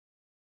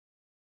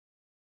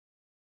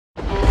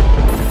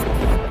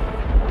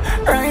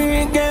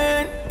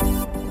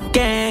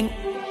gang.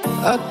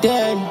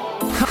 Again.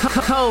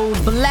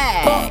 Cold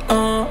black.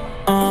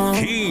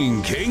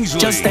 Kingsley.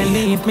 Just to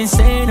leave me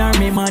sad or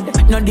me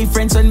mad. No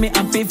difference when me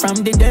happy from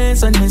the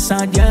days when me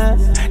sad, yeah.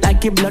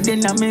 Like your blood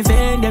in me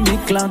vein, then me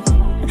clot.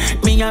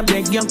 Me I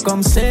beg you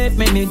come save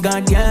me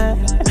God, yeah.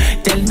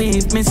 Tell me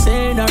if me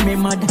sad or me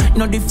mad.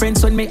 No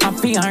difference when me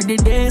happy or the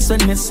days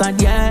when me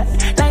sad, yeah.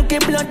 Like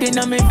your blood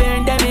in me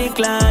vein, then me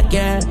clot,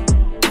 yeah.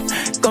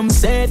 Come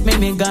save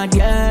me God,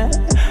 yeah.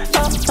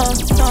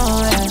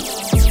 Oh, yeah.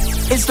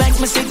 It's like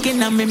me sick in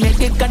me make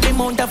it. Got the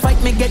amount of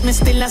fight me get, me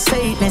still a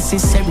say it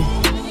necessary.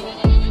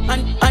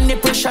 And the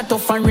pressure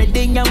tough and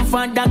ready. And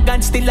Father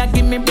God still a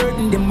give me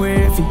burden, them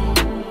heavy.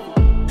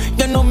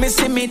 You know me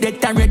see me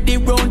that already.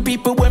 Round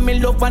people when me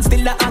love and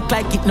still a act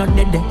like it not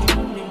dead.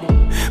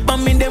 But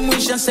me them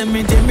wish and send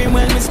me tell me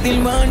when me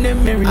still want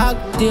them marry.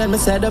 Act deal me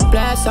say the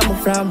place I'm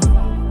from.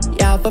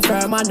 Yeah,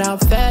 prefer man and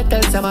fair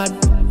tell some man.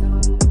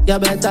 You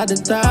better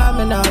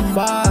determine I'm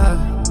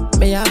bad.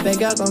 Me I beg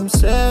you come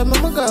save me,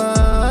 my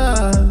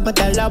girl. Me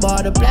tell you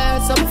about the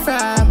place I'm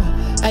from.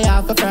 I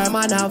have a firm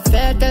and I'm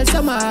fair tell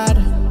some mad.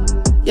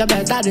 You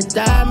better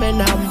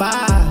determine I'm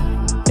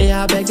bad. Me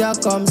I beg you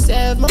come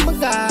save me, my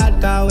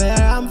God. Cause where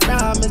I'm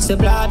from it's a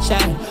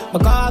bloodshed. My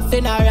car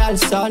funeral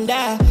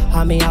Sunday.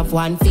 And me have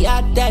one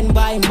Fiat 10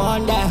 by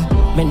Monday.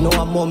 Me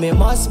know mommy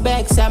must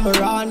beg some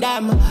around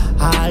them.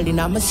 All in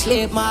my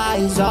sleep, my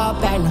eyes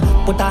open.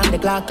 Put on the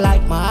clock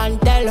like my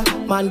antel.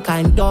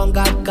 Mankind don't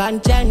got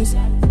conscience.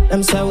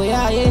 Them say we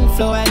are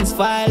influence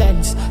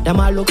violence. Them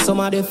a look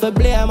somebody for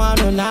blame and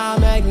we now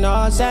make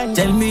no sense.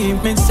 Tell me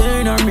if me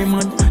sad or me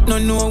mad. No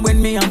know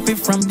when me happy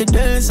from the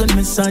days when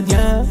me sad,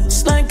 yeah.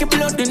 It's like a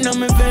blood in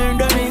me vein,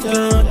 that me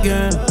clot,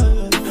 yeah.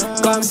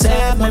 Come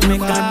save me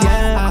God,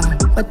 yeah.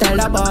 But tell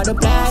about the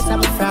place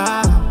I'm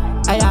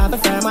from. I have a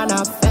friend and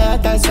a fair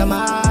tell some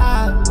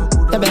man.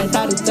 The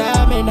better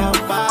determine I'm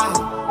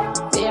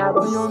bad. Yeah,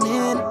 what you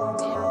mean?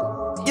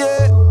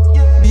 Yeah.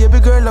 Baby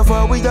girl, love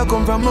where you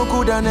come from, no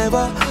coulda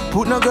never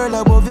put no girl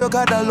above you,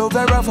 God, I love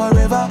her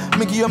forever.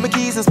 Me give you my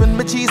keys and spend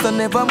my cheese and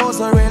never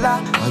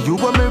mozzarella. And you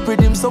want me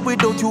rhythm, so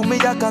without you, me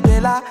a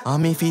cappella.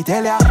 And me fi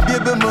tell ya,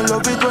 baby, me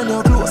love it when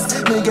you're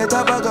close. Me get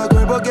a bag of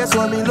girl, but guess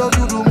what, me love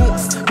you the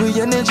most.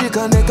 We energy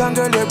connect and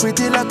girl, you're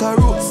pretty like a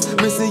rose.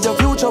 Me see your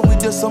future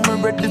with your summer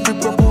ready to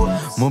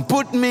propose. Me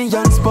put me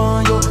hands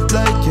on you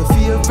like your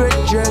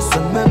favorite dress.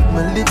 And make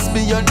my lips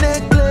be your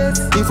necklace.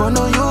 If I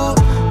know you,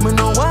 me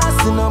no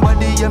want see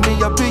nobody, yeah, me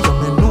happy. Yeah,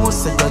 me know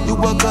say that you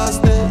a cause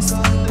this.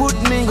 Put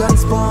me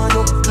hands on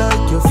you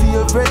like your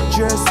favorite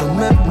dress. And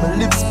make my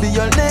lips be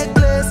your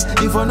necklace.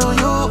 If I know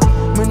you,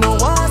 me no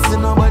want see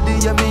nobody,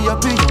 yeah, me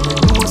happy.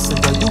 Yeah, me know say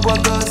that you a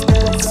cause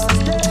this.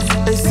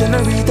 Hey,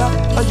 senorita,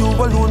 are you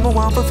alone? Me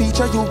want for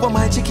feature, you are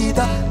my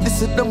chiquita.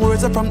 This is the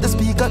words from the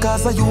speaker,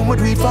 cause are you my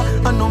dream for.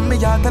 I know me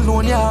heart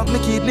alone, you have me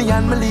kidney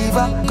and me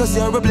liver. Cause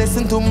you're a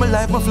blessing to my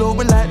life, my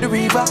flowing like the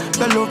river.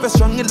 The love is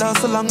strong, it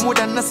lasts so long, more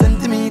than a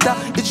centimeter.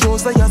 It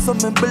shows that you're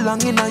something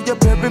belonging on your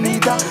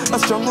perimeter. A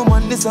strong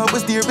woman is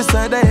always there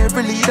beside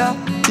every leader.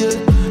 Yeah,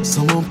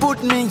 someone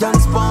put me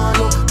hands on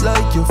you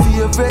like your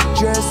favorite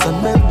dress. And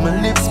make my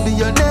lips be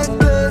your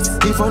necklace.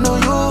 If I know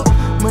you,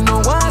 me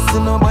no want see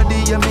nobody,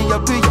 yeah, me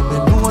happy. Yeah, me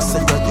know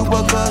say that you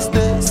a cause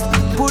this.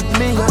 Put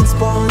me hands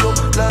on you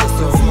like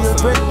your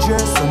favorite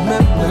dress. And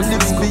make my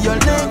lips be your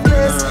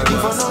necklace.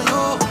 If I know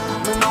you,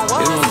 me no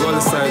want see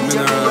nobody,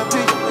 yeah, me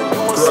happy.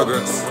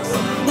 Progress.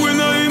 We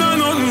know you know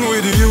nothing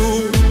with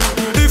you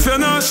if you're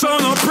not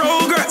showing no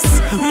progress.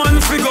 Man,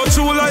 figure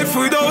through life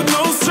without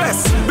no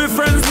stress. Be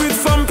friends with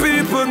some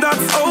people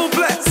that's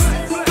hopeless.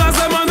 Cause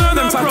them and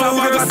them talk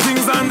about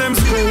things and them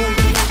screw.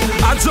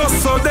 I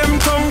just saw them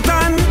tongue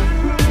tan.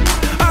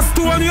 As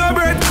to when your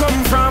bread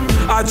come from.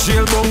 I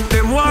jail bump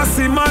them want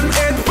see man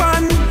head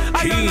pan.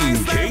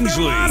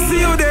 Kingsley. I see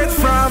you dead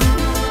from.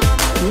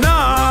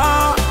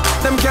 Nah,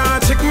 them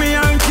can't check me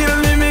and kill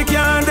me, me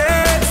can't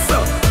dead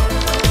so.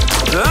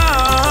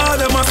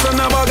 Them a send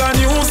a bag of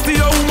news to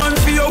your woman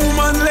for your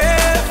woman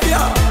left,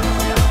 yeah.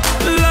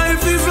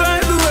 Life is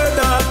like the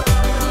weather.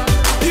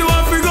 You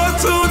have to go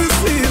through the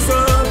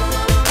season.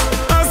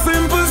 A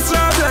simple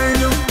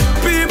struggle,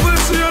 people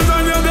change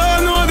and you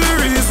don't know the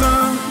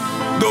reason.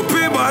 Don't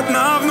pay but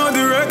now have no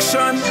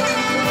direction.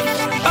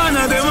 And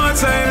them a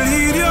try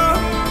lead you.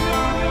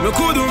 Me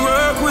couldn't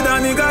work with a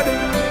nigga there.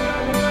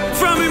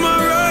 From him I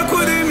work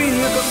with him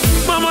evil.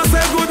 Mama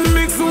said good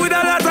mix with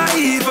a lot of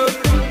evil.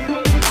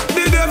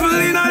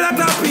 In a lot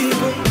of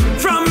people.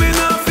 From me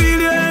now feel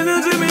your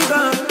energy me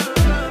gone.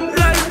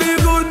 Like the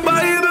good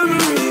Bible me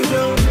read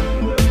you.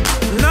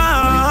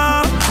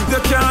 Nah, you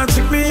can't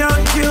trick me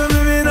and kill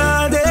me, me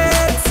nah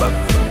dead so.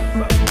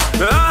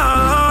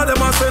 They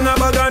must send a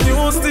bag of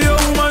news to your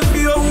woman for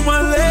your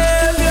woman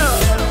live, yeah.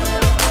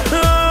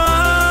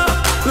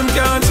 Them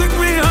can't trick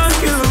me and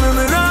kill me,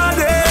 me nah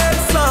dead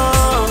so.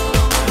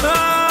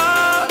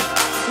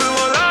 Me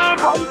will laugh.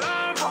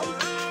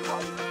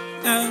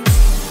 Yeah.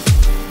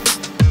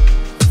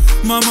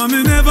 Mama,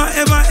 me never,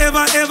 ever,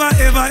 ever, ever,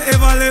 ever,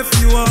 ever left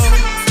you out.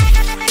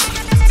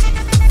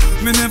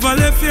 Me never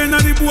left here, now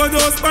the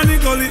boardhouse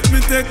panic gully, me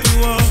take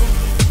you out.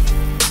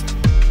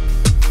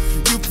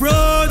 You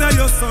proud of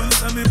your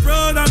sons, and me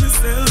proud of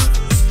myself.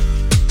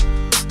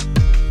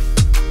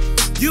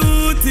 You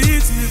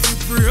teach me to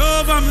pray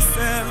over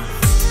myself.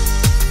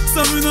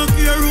 So me no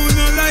care who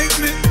no like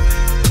me.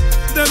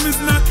 Them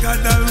is not God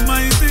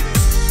Almighty.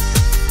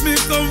 Me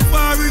come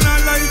far in a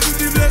life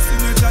with the blessing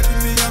you Jah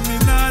give me, and me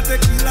not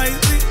take it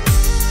lightly.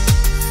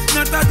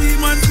 Not a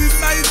demon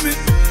beside me.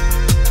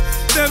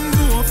 Them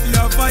know if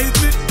you fight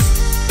me.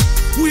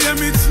 We hear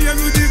me chain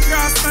with the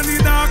grass and the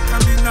dark,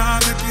 and me nah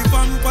make the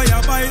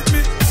vampire bite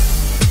me.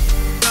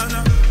 Nah,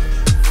 nah.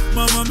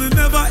 Mama, me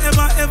never,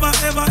 ever, ever,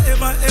 ever,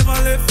 ever, ever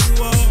left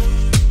you out.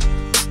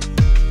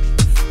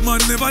 Man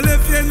never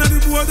left you in the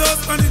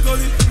boardhouse and the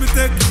gully, me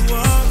take you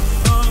out.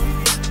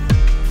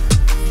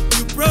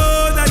 You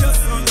proud of your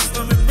son,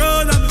 so me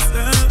proud of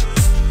myself.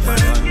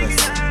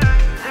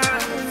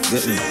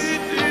 Get me.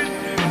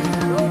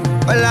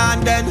 Well,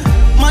 and then,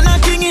 man a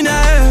king in the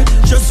earth.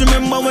 Just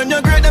remember when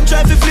you're great, them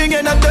try to fling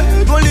in the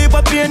dirt. Go leave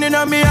a pain in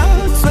my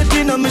heart,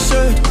 sweating on my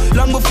shirt.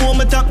 Long before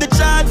me top the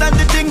chart and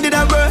the thing did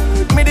I work.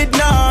 Me did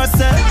not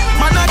say,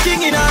 man a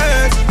king in the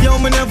earth. Yo,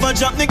 me never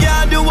drop the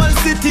guard, the whole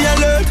city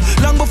alert.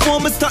 Long before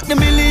me start the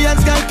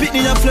millions, girl pick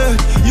me a flirt.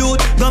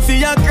 Youth, go for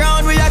your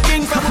crown, we a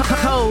king from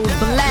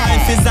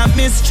life is a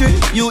mystery,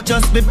 you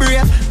just be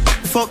brave.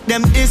 Fuck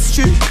them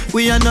history,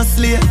 we are no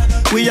slave.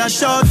 We are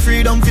short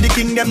freedom for the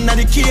kingdom, not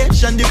the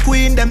cage. And the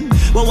queen them,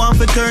 we want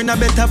to turn a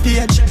better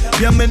page.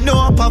 Yeah, me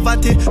know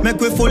poverty, make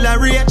we full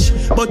of rage.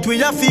 But we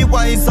have to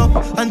wise up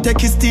and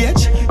take his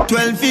stage.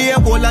 12 year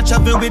old I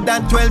travel with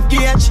that 12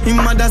 gauge.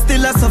 Him mother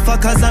still a suffer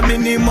cause a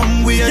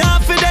minimum wage. Yeah,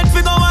 for that fi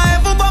go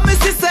wherever but me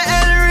sister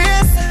hell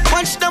race.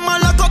 Watch them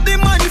all lock up the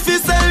money fi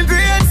sell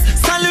grades.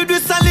 Solid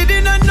with solid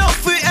in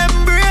enough we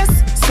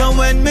embrace. So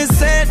when me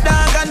say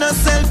dog I no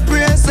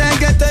self-praise, I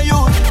get a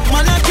youth,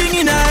 man a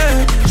king in the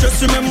earth.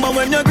 Just remember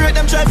when you're great,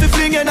 them try to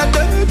fling in the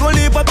dirt. Go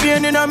leave a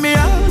pain in my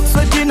heart,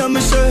 sweating on my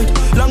shirt.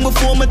 Long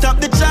before me top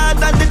the chart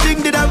and the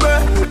thing did I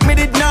work. Me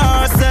did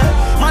not say,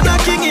 man a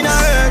king in the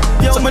earth.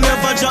 Yo, me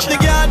never drop the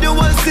guard, the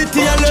whole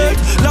city alert.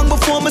 Long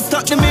before me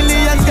start the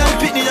millions, girl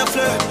pick me a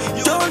flirt.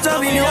 Don't tell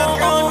me no,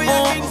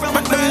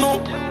 but them know.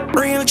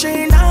 Real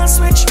chain, now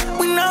switch,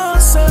 we know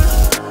so.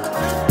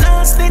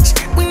 Now stitch,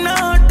 we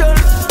know dull.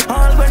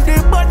 All when the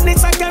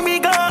buttons I can be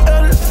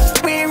girl.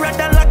 We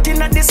rather lock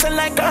in at this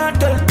like a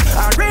turtle.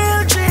 A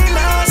real chain,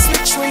 now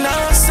switch, we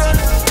know so.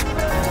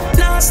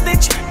 Now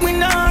stitch, we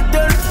know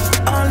dull.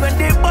 All when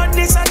the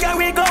buttons I can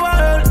be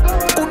girl.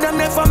 Coulda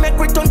never make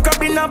we turn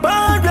crab in a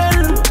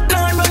barrel.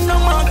 Now run no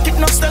market,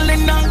 no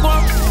selling no go.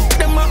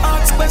 Them a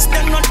arts best,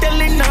 them not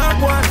telling no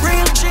one.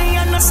 Real chain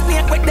and a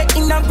snake with the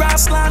inner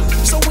grassland.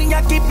 So we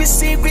a keep it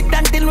secret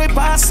until we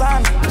pass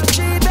on.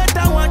 She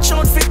better watch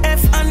out for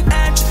F and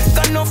H.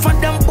 Got no for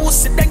them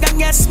pussy, they got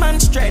yes man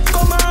straight.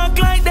 Come on,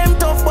 like them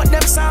tough, but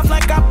them soft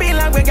like a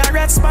pillar. We got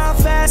red spot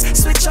fast.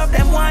 Switch up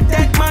them one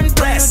dead man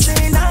press. Real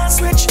chain and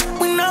switch,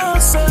 we know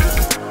so.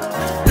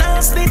 Now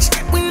stitch,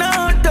 we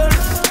know dull.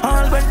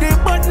 All when the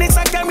buttons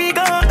I can be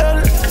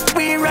girl.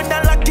 We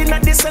rather lock in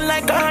at this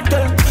like a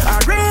turtle. A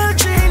real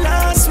chain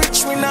and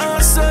switch, we know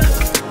so.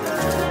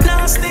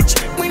 Now stitch,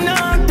 we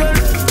know dull.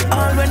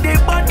 All when the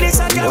buttons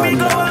I can be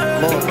girl.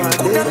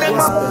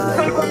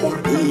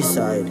 East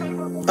side.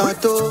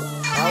 Auto,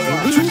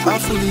 I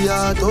fully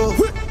auto.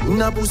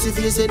 In a pussy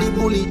face, say the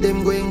bullet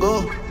them going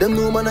go. Them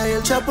no man a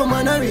hell chopper,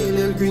 man a real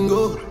hell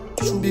gringo.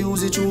 Should be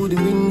used through the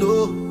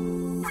window.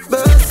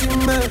 Burst him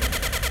dead,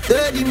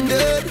 dead him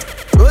dead.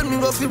 Run me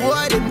go fi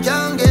boy, them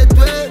can't get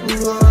wet.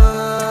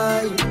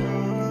 Why?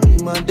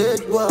 Him a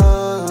dead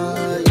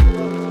boy.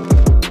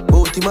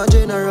 Bout him a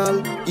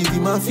general, if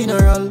him a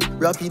funeral.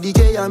 Rapid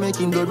decay I make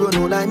him blood run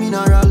out like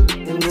mineral.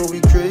 Him know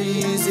we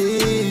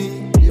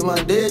crazy. Him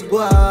a dead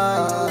boy.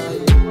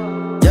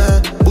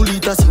 Yeah,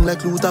 bullet a sing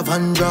like Luther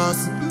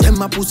Vandross.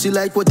 Them a pussy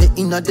like what they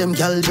in a them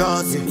gal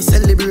draws. Me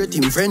celebrate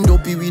him friend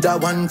up with a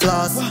one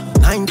class.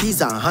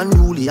 90s and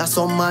unruly as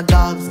some mad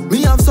dogs.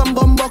 Me have some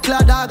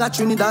bumbuckler dog at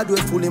Trinidad we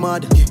fully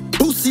mad.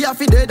 Pussy a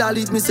fi dead, I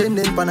leave me send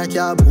them pan a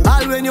cab.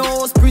 All when your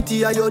house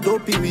pretty and your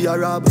dopey we a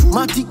rob.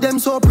 Matic them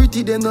so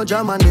pretty, them no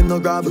jam and them no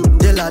grab.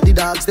 Tell her the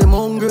dogs them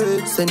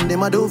hungry, send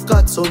them a dove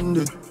cat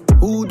Sunday.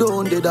 Who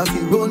don't dead a fi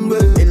run way?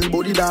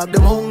 Elbow the dog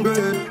them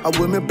hungry. I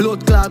wear me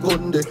blood clot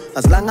gun day.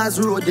 As long as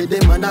road dead,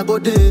 them man a go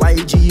dead.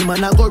 YG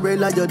man a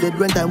gorilla, you dead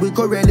when time we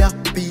Corellia.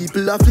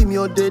 People a flim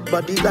your dead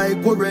body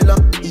like gorilla.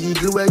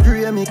 Eagle we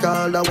grey, me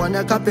call that one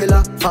a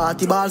capella.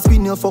 40 ball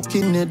spin your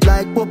fucking head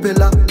like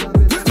propeller.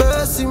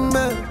 Burst him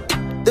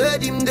man,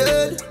 dead him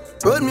dead.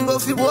 Run me go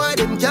fi boy,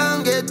 them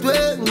can't get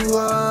wet.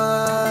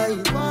 Why?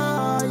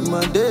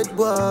 My dead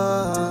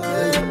boy.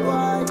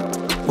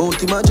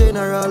 Bout him a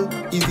general,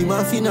 if him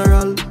a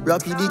funeral.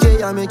 Rapid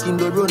decay I make him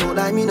blood run out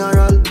like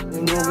mineral.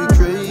 You know we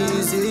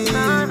crazy,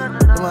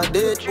 I'm a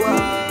dead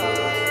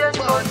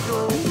boy.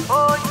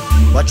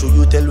 What should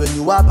you tell when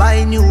you are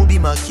buying new? Be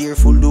more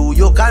careful though,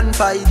 you can't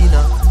find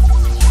dinner.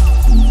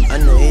 I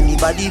know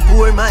anybody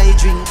pour my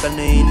drink, I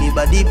know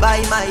anybody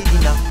buy my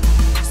dinner.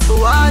 So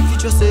hard for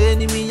just your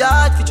enemy,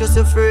 hard for just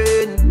your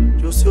friend.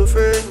 Just your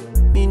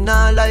friend. Me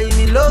nah lie,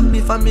 me love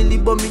me family,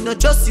 but me not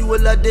just see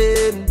all of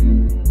them.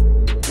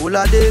 All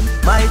of them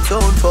might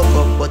sound fuck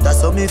up, but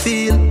that's how me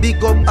feel.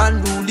 Big up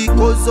and rule,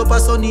 cause up a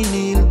sunny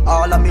kneel.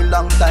 All of me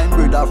long time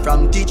brother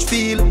from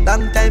Teachfield.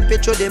 Long time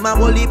picture them a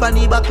whole heap on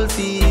the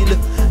battlefield.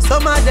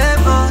 Some of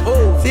them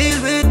are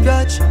filled with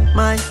grudge.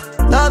 My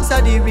dogs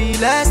are the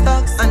realest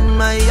dogs, and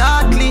my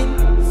heart clean,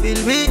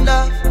 filled with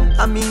love.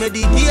 And me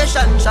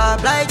meditation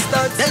sharp like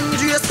studs.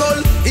 Dangerous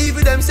skull,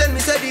 even them send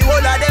me say the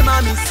whole of them a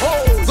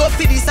miss. Go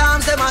for the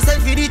Psalms, them a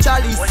send for the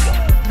chalice.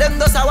 Them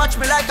does a watch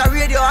me like a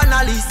radio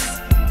analyst.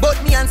 But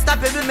me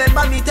unstoppable,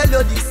 remember me tell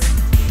you this.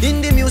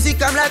 In the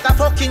music I'm like a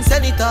fucking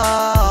senator.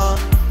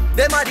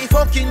 Them are the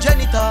fucking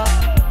janitor.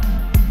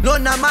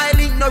 None of my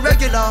link no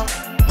regular.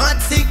 Mad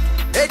sick,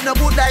 head no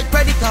good like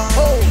predator.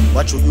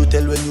 What should you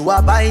tell when you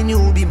are buying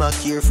you? Be more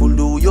careful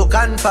though, you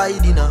can't find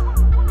dinner.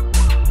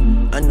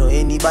 I know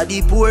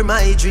anybody pour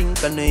my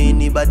drink, I know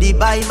anybody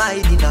buy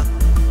my dinner.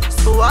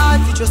 So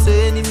hard for just your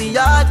enemy,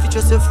 hard for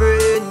just your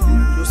friend.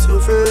 Just your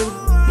friend.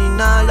 Me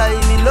nah lie,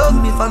 me love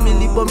me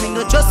family, but me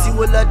not just see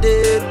all of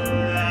them.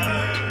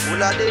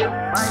 All of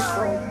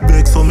them.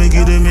 Big so me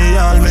give them me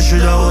all, me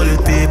should hold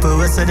it. People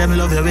we say them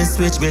love you, we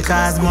switch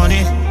because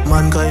money.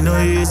 Mankind no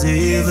easy,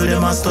 evil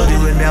them a study.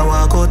 When me a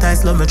walk out, I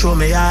slow me throw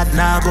me heart,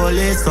 now go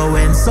late. So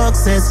when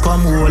success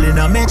come, hole in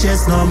a me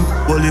chest numb.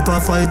 Whole heap a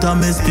fight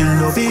and me still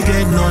no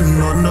forget none.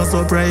 Not no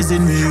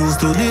surprising, me used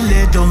to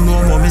delay. Don't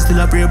know more, me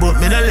still a pray, but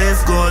me the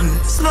left gun.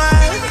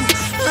 Smile,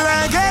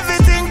 like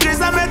everything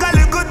Chris, I make a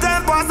little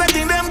time pass. I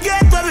think them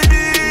get what we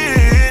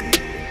did.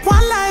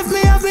 One life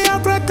me have me a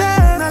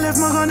pretend. I left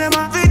my gun, them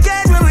a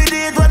forget what we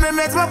did. When me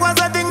met smoke was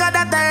a thing of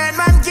that time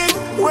man king.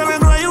 When we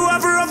grow you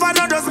up rough and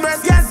not just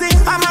best guessing.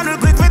 I'm on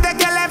quick with the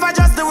girl life, I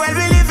just the way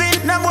we live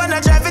in. No one a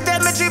try to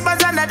tell me cheap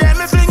and under them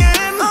me fling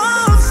him.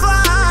 Oh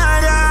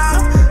Father,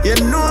 you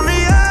know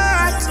me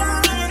heart.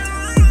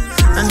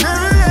 And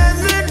never let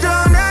me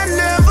down, I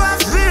never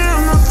feel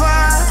no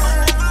part.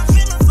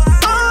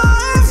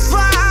 Oh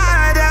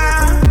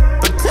Father,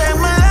 protect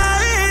my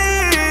life.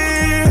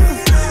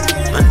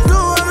 I do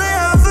what me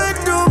have to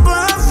do,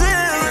 but I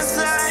feel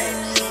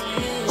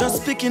inside.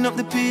 Just picking up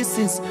the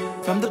pieces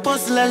from the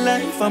puzzle of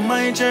life on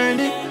my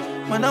journey.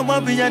 Man, I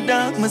won't be a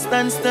dog, me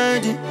stand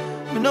sturdy.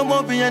 Me no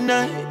won't be a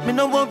night, me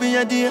no won't be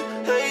a day.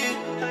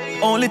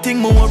 Only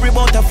thing me worry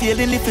about a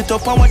feeling, lift it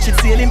up and watch it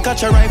sailing.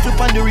 Catch a rifle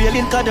on the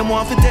railing, cause them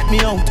want to take me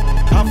out.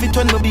 Half it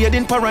when me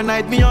bearding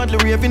paranoid, me hardly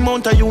raving.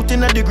 Mount a youth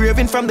in a the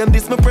graving, from them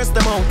this me press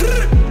them out.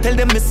 Tell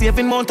them me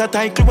saving, mount a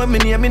title when me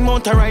naming.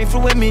 Mount a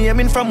rifle when me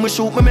aiming, from me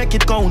shoot me make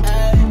it count.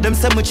 Them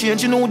say me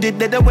change, you know did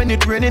dead when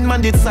it raining.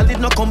 Man did solid,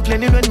 no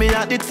complaining when me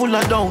heart it full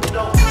of doubt.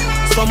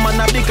 Some man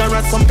a big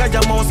rat, some guy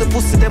a mouse. The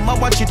pussy them a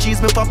watch it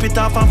cheese, me pop it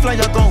off and fly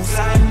a ghost.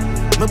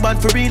 Me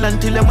bad for real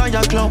until them eye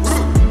close.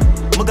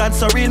 My God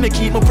so real, me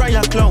keep my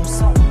prayer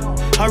close.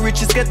 How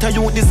riches get a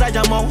youth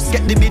desire mouse.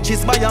 Get the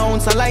bitches by your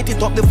ounce, I light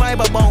it up the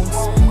vibe a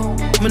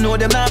bounce. Me know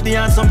them not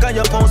beyond some guy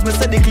a pounce. Me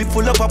say the clip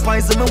full up of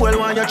poison, me well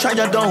want you try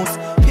your downs.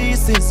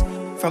 Pieces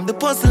from the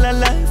puzzle of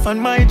life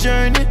and my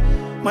journey.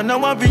 Man I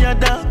want be a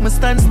dog, me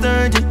stand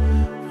sturdy.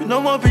 Me no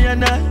want be a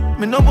night,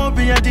 me no want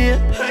be a day.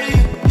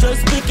 Hey.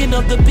 Just picking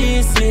up the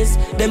pieces.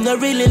 Them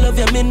not really love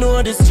you, me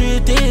know the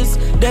street is.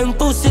 Them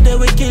pussy they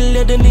will kill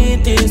you, the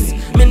need is.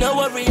 Me no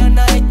worry a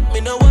night, me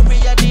no worry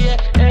a day.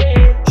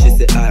 Hey. She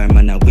say her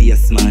man a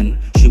waste man.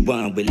 She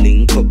want we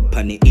link up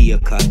on the ear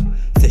cut.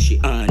 Say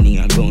she on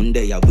here round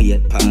there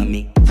wait for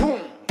me.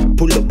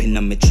 Pull up in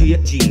my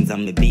straight jeans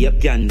and me be a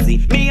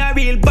pansy. Me a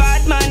real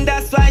bad man,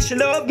 that's why she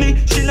love me.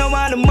 She no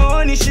want the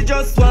money, she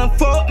just want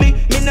fuck me.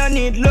 Me no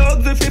need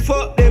lugs if you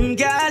fuck them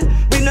gal.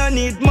 We no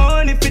need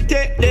money if you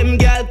take them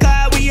gal.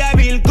 Cause we a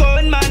real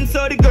gun man,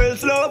 so the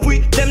girls love we.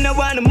 Them no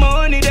want the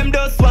money, them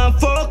just want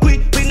fuck we.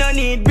 We no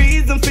need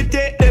reason if you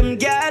take them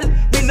gal.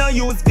 We no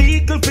use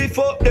vehicle if you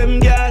fuck them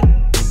gal.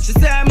 She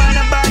say I'm a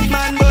bad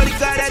man, but it's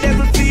got a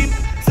devil theme.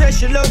 Say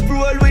she love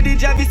roll with the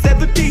Javi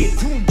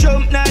 17.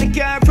 Jump now the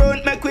car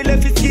front, make we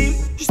left his scheme.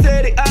 She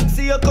say the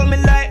oxy you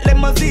coming like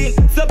limousine.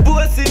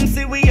 Suppose him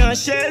see we on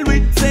shell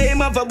with. Say him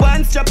have a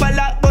one strap a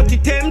lot but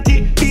it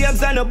empty.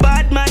 Babes and a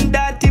bad man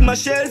that him a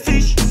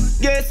shellfish.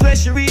 Guess where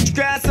she reach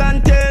grass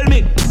and tell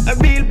me. A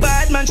real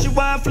bad man she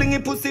want fling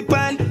it pussy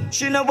pan.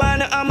 She no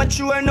wanna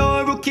amateur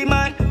no rookie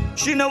man.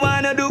 She no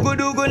wanna do-go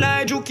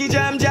nah juki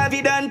jam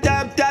Javi dan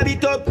tab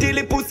it up till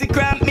the pussy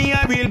cramp me.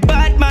 A real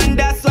bad man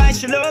that's why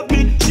she love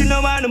me. She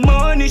no want the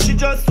money, she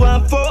just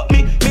want fuck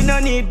me. Me no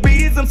need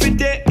reason fi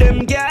take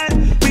them gal.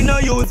 We no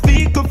use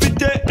vehicle fi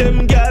take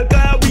them gal.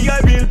 Cause we a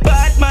real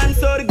bad man,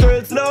 so the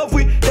girls love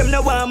we. Them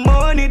no want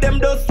money, them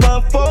just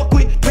want fuck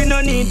we. We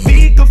no need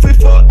vehicle fi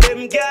fuck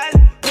them gal.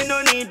 We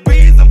no need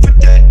reason fi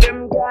take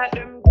them gal.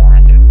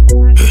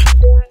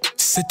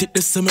 Set it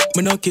this make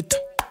me knock it.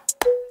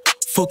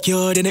 Fuck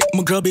you, the neck,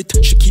 me grab it.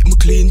 She keep me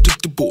clean,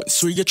 took the bones.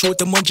 So you throw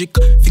the magic.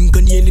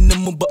 Fingernail in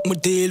my back, my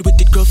deal with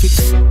the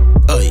graphics.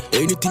 Aye,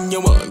 anything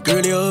you want,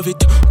 girl, you have it.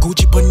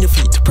 Gucci on your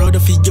feet, proud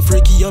of your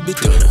freaky habit.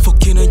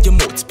 Fuck you on your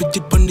mouth, spit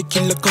it on the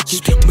killer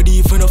cocky.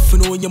 Me even a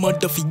your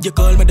mother fee, you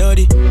call my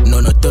daddy.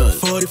 None at all.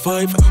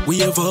 45, we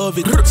have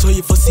it. So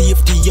if for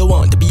safety you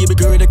want, the baby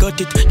girl I got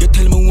it. You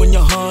tell me when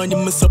you're horny,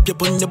 mess up your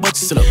on your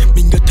body.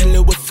 Me you tell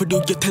her what to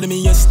do, you tell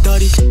me you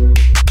start it.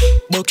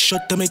 Buck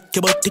shot to make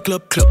your body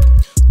clap.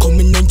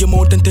 Coming on your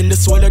mouth and tell the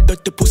swallow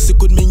that the pussy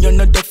good mean you're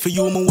not that for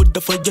you, man with the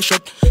fire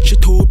shot. She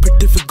too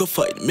pretty for go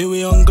fight, me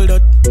we angle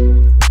that.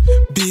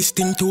 Beast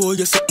thing to all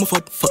you suck my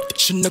fat.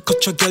 She not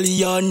catch a girl,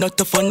 you're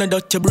not a fan of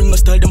that. You bring a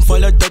style, them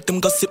follow that. Them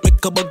gossip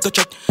make a bag of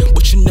chat.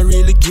 But she not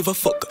really give a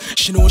fuck,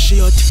 she know she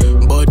hot.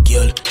 Bad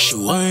girl, she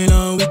whine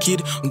and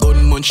wicked.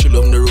 Gunman, she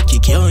love the rookie,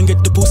 can't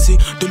get the pussy.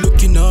 The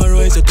look in her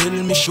eyes, I tell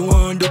me she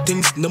want the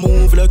things. No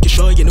move like you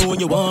shy, you know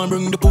you want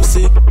bring the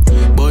pussy.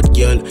 Bad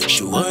girl,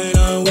 she whine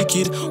and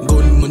wicked.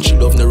 Gunman, she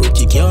love the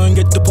rookie, can't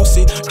get the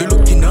pussy. The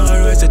look in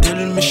her eyes, I tell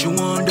me she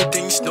want the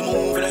things. No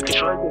move like you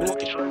shy.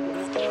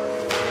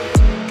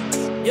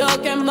 You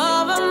can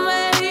move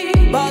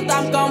me, but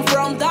I'm come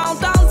from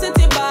downtown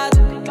city bad.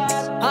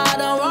 I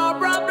don't want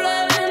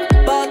problem,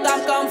 but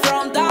I'm come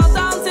from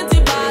downtown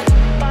city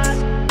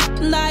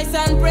bad. Nice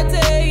and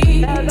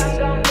pretty, I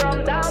come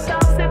from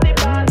downtown city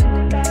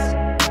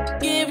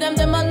bad. Give them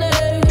the money.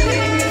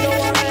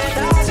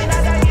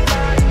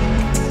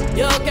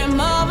 You can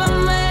move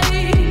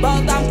me,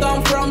 but I'm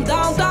come from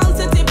downtown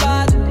city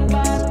bad.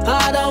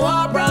 I don't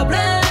want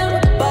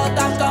problem, but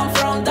I'm come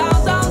from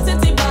downtown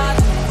city bad.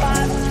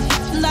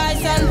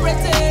 Nice and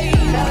pretty,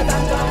 but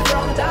I'm come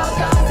from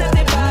downtown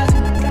city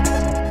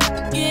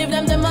bad. Give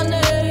them the money.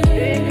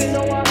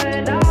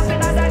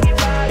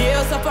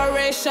 Here's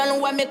separation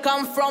where me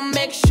come from.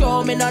 Make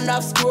sure me none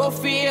of screw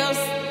feels.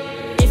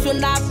 If you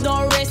not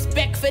no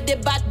respect for the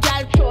bad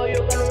girl, sure you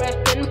gonna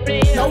rest in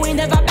peace. No, we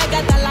never beg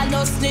a dollar,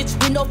 no snitch.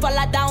 We no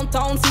follow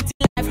downtown city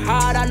life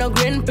hard on no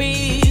green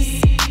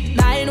peace.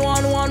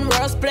 911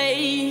 worst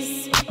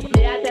place.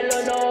 Me I tell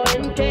you no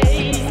in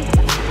case.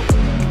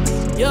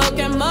 You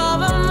can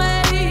move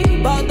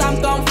me, but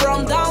I'm come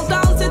from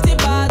downtown city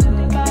bad.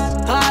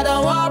 I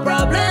don't want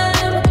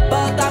problem,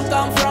 but I'm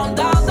come from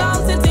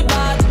downtown city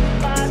bad.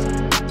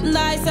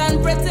 Nice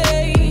and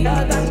pretty,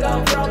 but I'm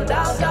come from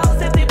downtown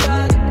city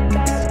bad.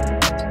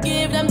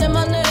 Give them the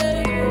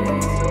money.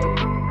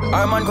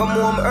 Our man come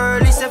home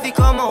early, say fi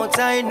come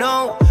outside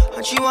now.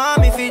 And she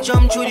want me fi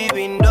jump through the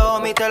window.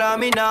 Me tell her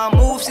me nah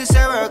move, she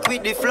say work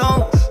with the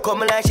flow. Come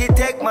like she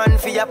take man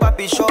fi a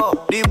papi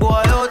show. The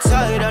boy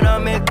outside and I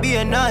make be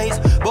a nice.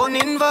 Bun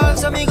involved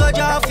so me go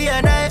draw fi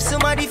a knife.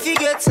 Somebody fi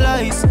get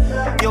slice.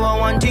 You want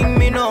one thing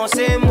me know,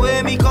 same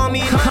way me come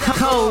in.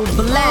 Cold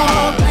black.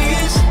 Oh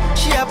please,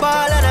 she a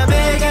ball and a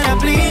beg and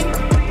a plead.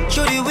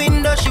 Through the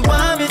window she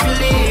want me to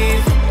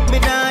leave. Me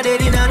nah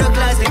dead in no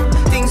classic.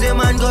 Things a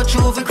man go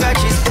through for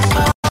crashes.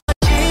 Oh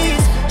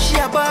jeez, she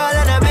a ball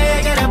and a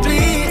beg and a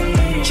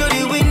plead. Through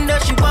the window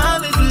she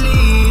want me to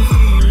leave.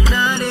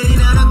 Nah dead in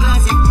no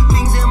classic.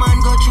 Things a man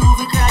go through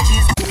for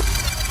crashes.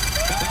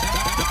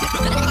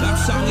 That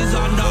song is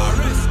under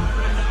arrest.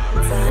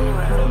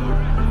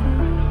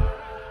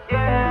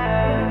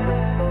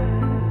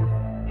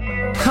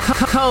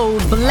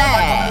 Cold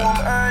black.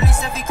 Home early,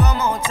 say fi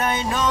come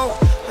outside now.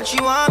 And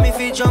she want me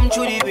fi jump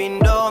through the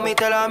window. Me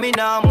tell her me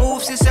nah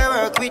move, she say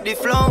work with the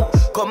flow.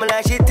 Come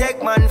like she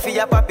take man fi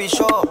a papi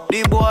show.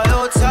 The boy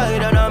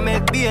outside and I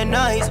make be a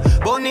nice.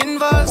 Bun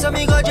involved so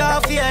me go draw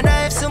fi a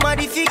knife.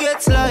 Somebody fi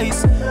get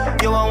slice.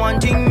 You want one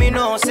thing me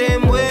know,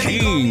 same way.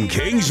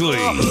 Kingsley.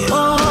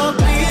 Oh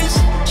please,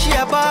 she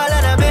a ball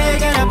and a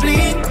beg and a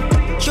plead.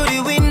 Through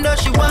the window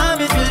she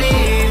want me to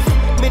leave.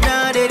 Me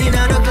nah dead in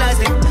no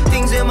classic.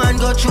 Things a man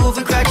go through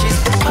for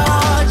crashes.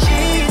 Oh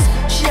jeez,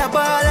 she a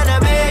ball and a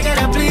beg and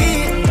a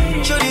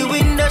plead. Through the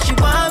window she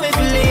want me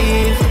to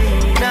leave.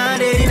 Nah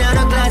dead in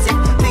no classic.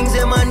 Things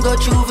a man go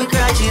through for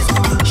crashes.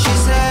 She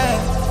said,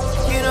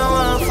 you don't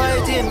wanna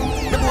fight him.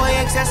 The boy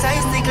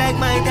exercise stick like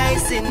Mike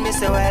Tyson. Me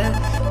say well,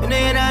 you know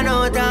you don't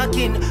know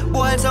talking.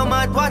 Boil some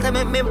hot water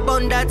make me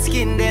burn that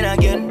skin. Then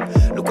again,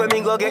 look where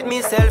me go get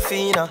myself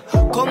in.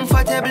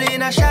 Comfortably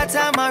in a shot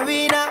of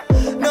marina.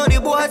 Now the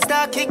boy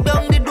start kick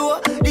down the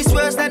door. This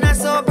worse than a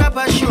so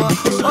proper show.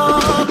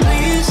 Oh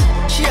please,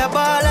 she a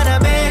ball and a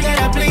beg and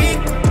a plead.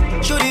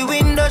 Through the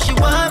window she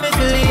want me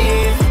to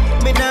leave.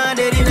 Me nah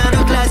dead in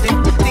no classic.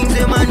 Things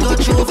a man go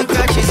through for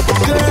crashes.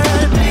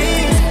 Girl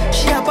please,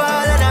 she a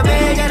ball and a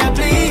beg and a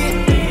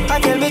plead. I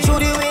tell me through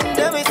the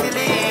window me to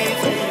leave.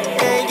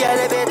 Hey girl,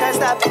 you better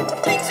stop.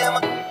 Things a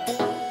man.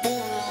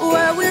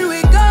 Where will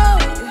we go?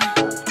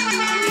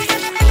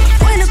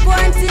 When the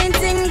quarantine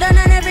thing done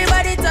and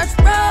everybody touch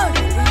road.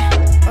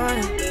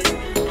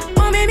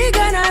 Mommy, me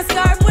gonna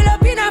start, pull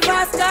up in a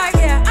fast car,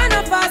 yeah. And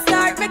a fast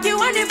start, make you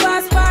want the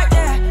fast part,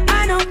 yeah.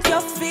 I know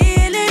you're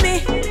feeling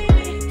me,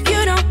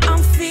 you know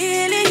I'm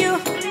feeling you.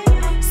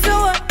 So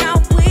what now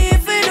we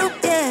feel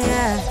do,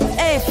 yeah.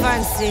 Hey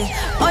fancy,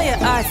 oh your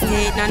heart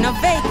state, now no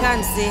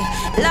vacancy.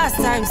 Last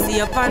time see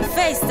you on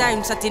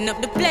FaceTime, chatting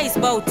up the place,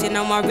 bout you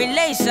know my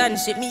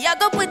relationship. Me I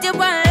go put you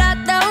on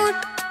lockdown,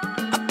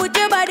 I put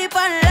your body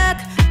on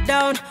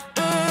lockdown.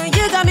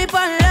 You got me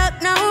on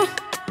lock now.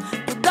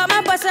 Got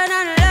my person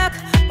on lock.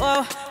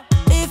 Oh,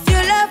 if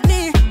you love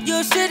me,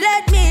 you should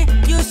let me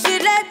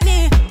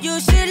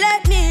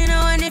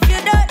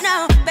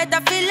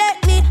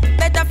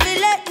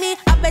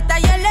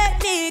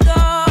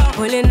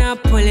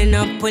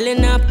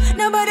pulling up.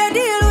 Nobody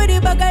deal with the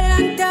bugger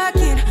and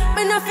talking.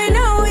 Me nothing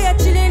now, we are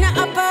chilling in an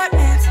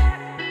apartment.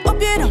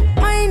 Hope you don't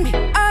mind me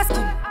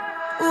asking,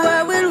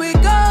 where will we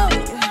go?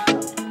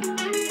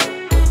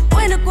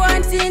 When the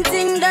quarantine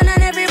thing done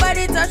and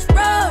everybody touch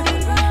road.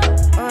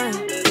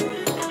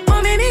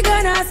 Mommy, me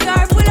gonna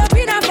start, pull up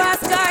in a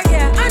fast car,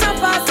 yeah. And a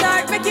fast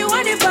start, make you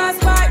want the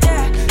fast part,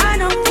 yeah. I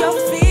know you're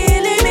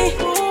feeling me.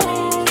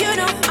 You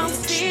know I'm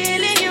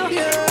feeling you.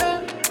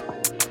 Yeah.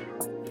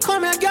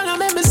 Come here, girl, and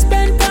make me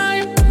spend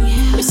time.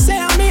 Yeah. You say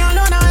I'm me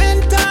alone, I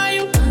end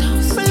time.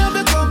 Me love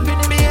your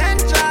company, me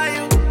enjoy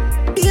you.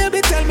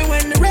 Baby, tell me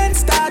when the rent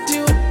start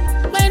you.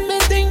 When me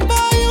think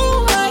about you,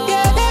 I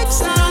get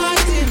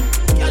excited.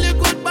 Girl, your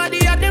good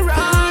body at the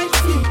right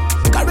fit.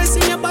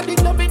 Caressing your body,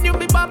 loving you,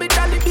 me Bobby,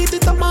 daddy, beat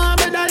it up,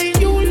 mommy, daddy,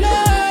 you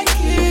like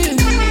it.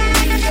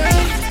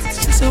 Yeah.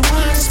 She said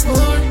once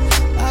more,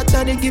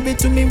 after they give it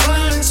to me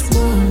once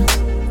more.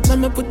 Let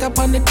me put up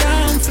on the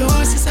down floor.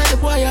 She said the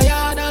boy I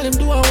had, all him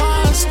do I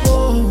once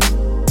more.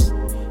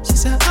 She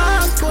said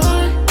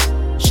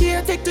encore. She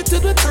addicted to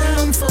the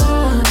town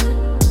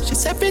for. She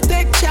said we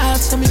take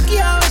shots, so me give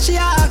her what she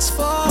asked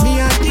for.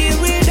 Me I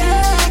deal with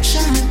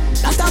action,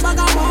 not a bag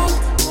of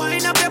mouth.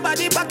 Wind up your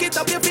body, back it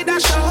up, you feel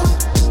that show.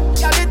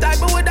 Y'all the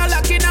type with a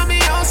lock in me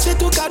house. She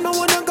took out, no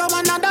one go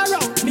another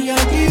round. Me I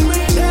deal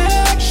with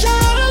action,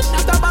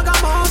 not a bag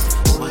of mouth.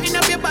 Wind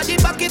up your body,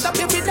 back it up,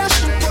 you feel that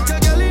show.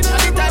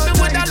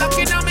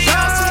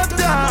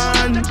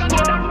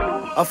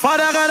 A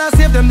father gotta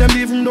save them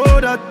even know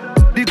that.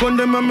 The gun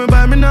them on me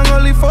buy me now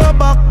only 4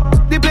 back.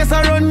 The place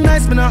I run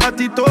nice, me not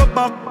at it up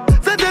back.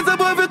 Say there's a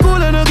boy fi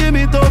cool and no give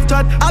me tough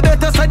chat. I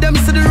better side them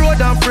see the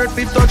road and afraid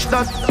fi touch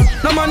that.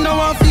 No man no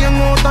want fling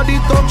out of the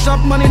talk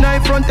shop. Man in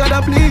the front of the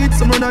bleed,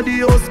 some run of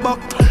the house back.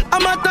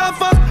 I'm a tough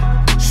fuck.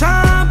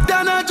 Sharp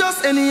than I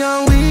just any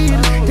and weed.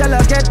 Y'all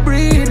I get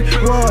breed,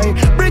 boy.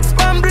 Bricks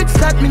from bricks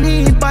that me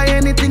need. Buy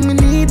anything me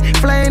need,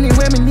 fly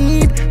anywhere me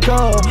need.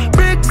 Go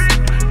bricks,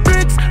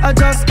 bricks, I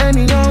just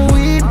any and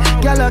weed.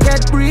 Y'all I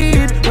get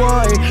breed,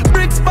 boy.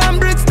 Bricks from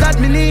bricks that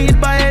me need.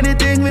 Buy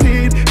anything me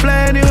need,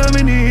 fly anywhere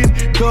me need.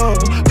 Go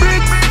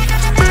bricks,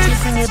 bricks.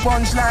 Sing a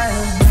punchline.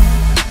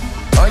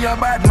 Oh your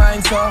bad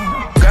mind so.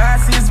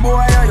 Glasses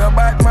boy, oh your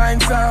bad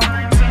mind so.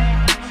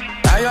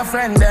 Are your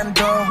friend them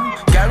too?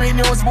 Carry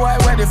news boy,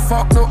 where the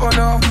fuck do you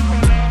know?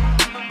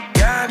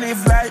 Can't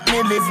live like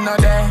me, live no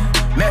day.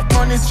 Make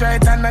money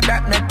straight and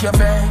that make you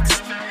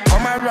vex.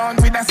 Come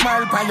around with a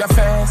smile on your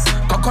face.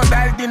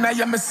 Crocodile dinner,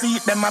 you me see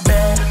them a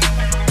bed.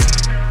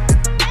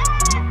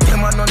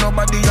 Them a know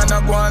nobody and a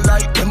go on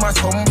like them a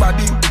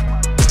somebody.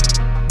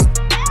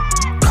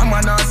 Come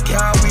on ask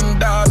can't win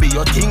derby,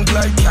 you think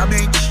like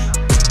cabbage.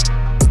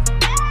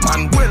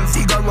 Man well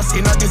figure us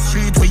in the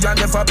street where you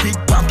never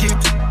pickpocket.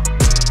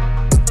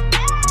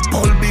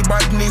 All be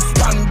badness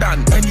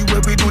pandan, anyway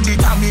we do the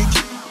damage.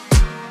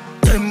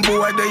 Them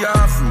boy they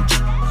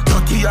average,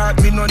 dirty heart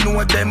me no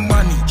know them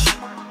manage.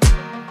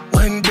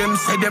 When them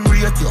say them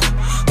rate you,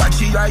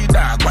 watch your eye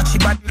dog, watch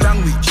your bad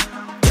language.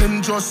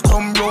 Them just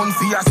come round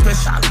for your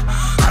special,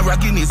 or a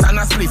Guinness and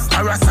a spliff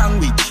or a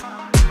sandwich.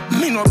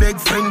 Me no beg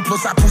friend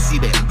plus a pussy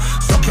them,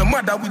 suck your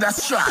mother with a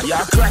straw, your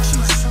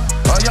crutches.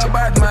 Oh your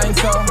bad mind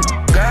so,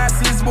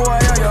 glasses boy,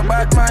 oh your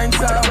bad mind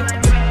so.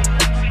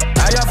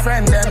 Are your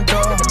friend them too?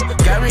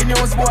 Carry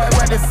news boy,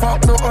 where the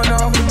fuck do you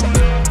know?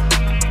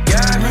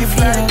 Can't live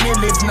like me,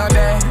 live no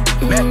day.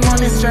 Make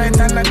money straight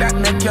and that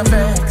make you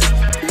vex.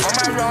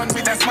 Come around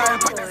with a smile.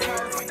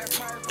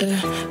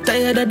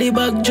 Tired of the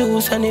bag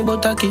juice and the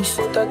butter kiss.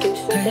 Tired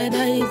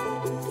of it.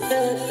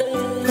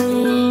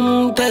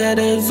 Tired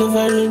of it,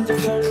 suffering.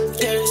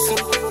 There's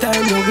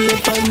time to wait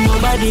for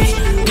nobody.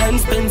 Land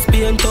spend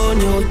Spain,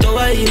 Antonio,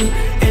 Tower Hill.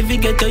 Every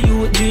ghetto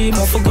you dream,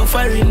 I for go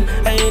for it.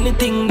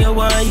 Anything you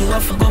want, you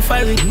have to go for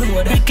it.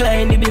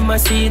 Recline, it be my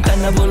seat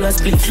and a bonus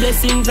split.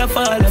 Blessings of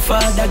all the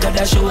Father, God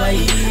a show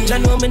I. Jah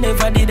know me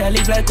never did I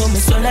live like how me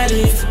son I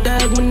live.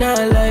 Dog me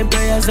not like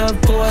prayers of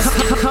course.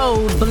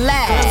 Cold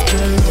black.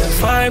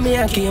 Far me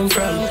I came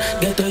from.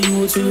 Ghetto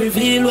youth to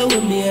reveal what we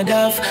made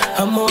of.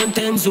 A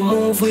mountains who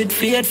move with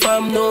faith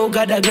from. No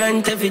God a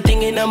grant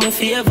everything in my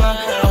favor.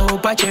 I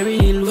hope I cherry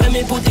hill when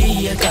me put the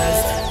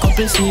haters.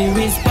 Couple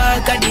series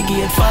park at the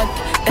gate fat.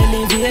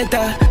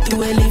 Elevator to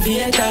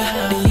elevator.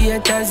 The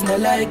haters not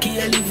like the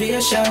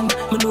elevation.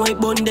 Me know I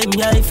burn them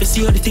yeah if you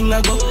see how the thing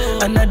I go.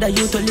 Another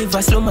youth to live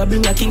a slum I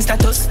bring a king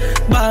status.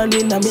 Born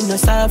in a me no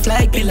soft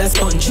like pillar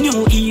sponge.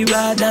 New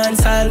era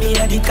dance all me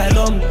a the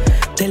column.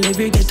 Tell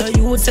every ghetto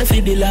youth say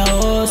fi build a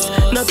house.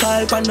 No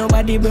call for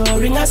nobody bro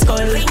ring a skull.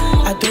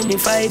 At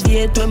 25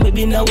 years when me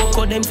been a walk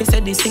out them fi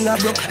say this thing a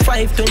broke.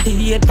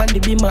 528 pan the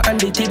beamer and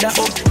the tidda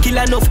up. Kill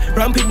enough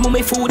rampant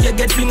move food you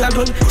get finger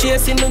gun.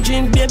 Chasing no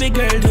dream baby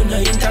girl do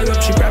not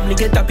interrupt. She probably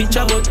get a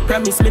picture but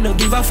promise me no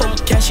give a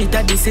fuck. Cash it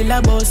at the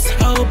syllabus.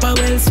 I hope I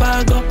Wells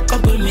Fargo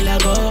couple mil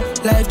ago.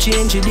 Life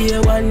change the day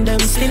one them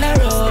still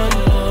around.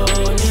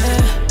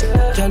 Yeah.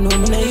 You know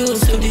me not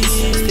used to this.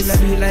 Still I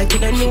feel like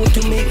it new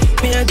to me.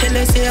 Me I tell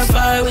you say how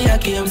far where I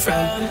came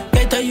from.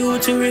 Better you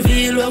to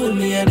reveal what we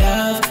made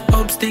of.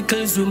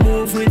 obstacles we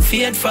move with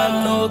faith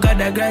from. No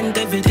God I grant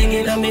everything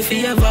in me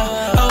favor.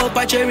 I hope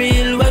I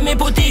real when me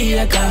put the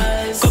here car.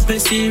 Couple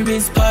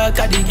series park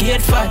at the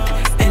gate fat.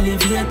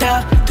 Elevator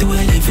to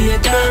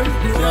elevator.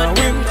 Now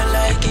win the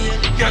like it.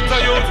 Get a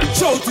youth,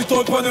 shout it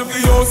out when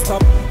every yo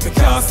stop. Me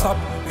can't stop,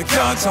 me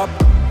can't chop.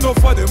 No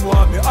for them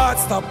want me heart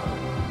stop.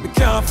 Me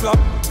can't flop,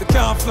 me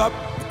can't flop,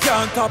 me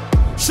can't top.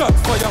 Shot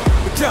fire,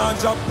 me can't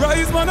drop.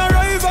 Rise man, I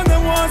rise and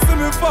them want see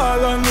me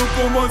fall. And look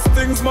how much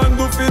things man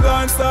do fi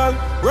dance all.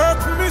 Work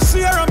for me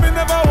share and me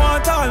never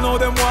want all. Now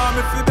them want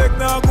me fi deck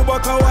now go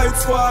back a white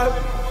squall.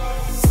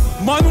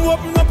 Man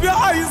open up your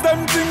eyes,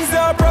 them things they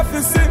are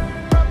prophecy.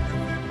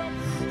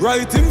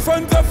 Right in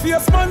front of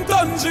face, man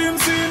done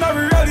dreams in a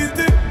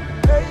reality.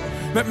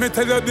 Let me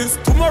tell you this,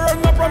 tomorrow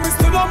no promise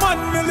to no man.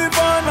 Me live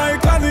on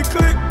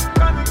iconically.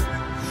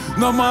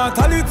 No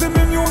mortality,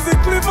 me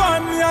music live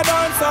on. Me a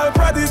dance all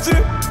prodigy.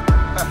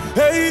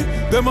 Hey,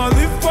 them a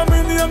live for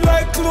me name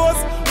like clothes.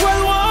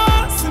 Well,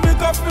 once see me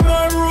coffee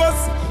my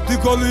rose. The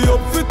gully up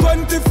for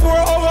 24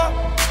 hours.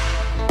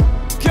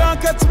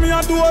 Can't catch me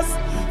a dose.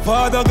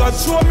 Father God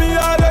show me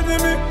all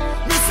enemy.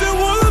 Me see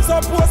wolves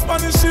a post on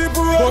the sheep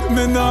road. But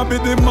me nah be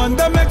the man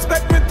them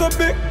expect me to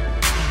be.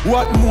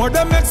 What more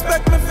them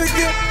expect me to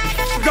get?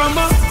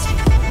 Gamma,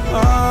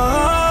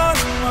 all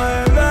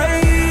my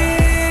life.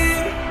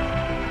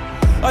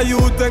 Are you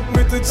take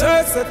me to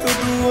church to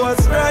do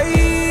what's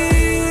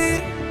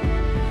right?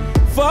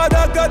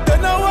 Father God,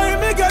 then why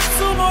me get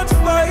so much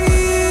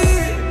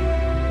fight?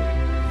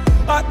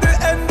 At the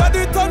end of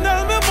the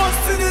tunnel, me must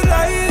see the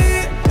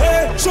light.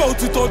 Hey,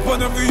 shout it out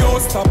whenever you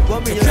stop.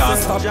 Me can't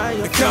stop,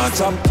 me can't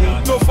jump.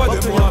 No for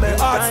them want me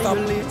heart stop.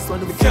 Me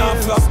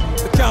can't flop,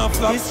 me can't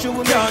flop,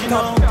 can't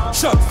tap.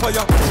 Shot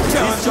fire,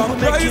 can't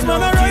jump. Rise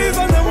man, I rise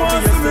and them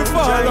want to see me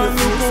fall. And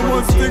look how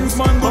much things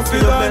man go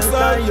feel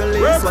outside.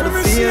 Work for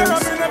me share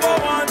and me never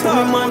want to.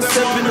 Me man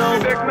stepping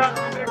out.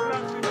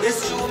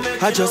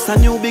 I just a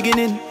new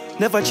beginning.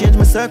 Never change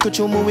my circle,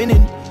 through my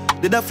winning.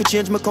 Did have to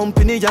change my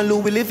company and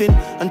Louis living.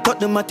 And thought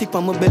the matic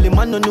on my belly,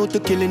 man no know to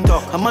killing.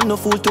 A man no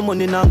fool to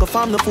money, now go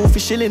farm no fool for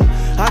shilling.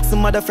 Ask the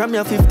mother from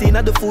your 15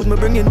 of the food me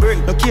bringing.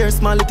 No care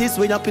small it is,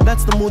 way happy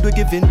that's the mood we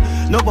giving.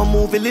 No one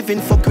move we living,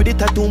 fuck with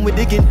it I do we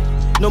digging.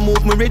 No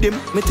move me rhythm,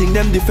 me think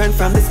them different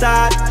from the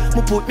start.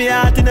 Me put me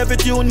heart in every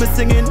tune me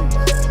singing.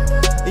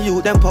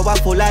 You them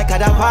powerful like a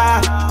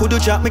dapper. Could you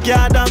drop me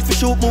card down for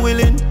shoot me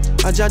willing.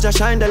 I judge I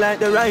shine the light,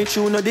 the right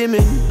shoe no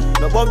dimming.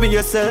 No worry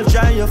yourself,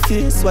 dry your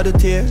face, what the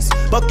tears.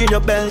 Buck in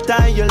your belt,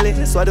 tie your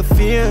lace, what the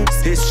fears.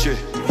 History,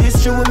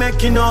 history we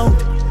making out.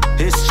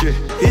 History,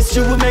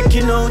 history we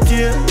making out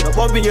here. No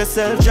worry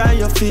yourself, dry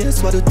your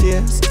face, what the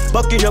tears.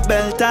 Buck in your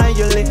belt, tie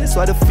your lace,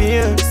 what the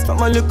fears. From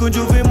a little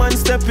juvie man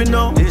stepping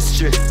out.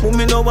 History,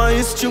 women know what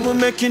history we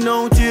making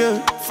out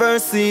here.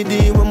 First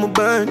CD when we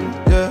burn,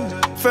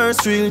 yeah.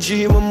 First real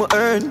G when we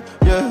earn,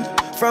 yeah.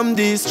 From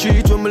these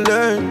streets when we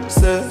learn,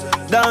 say.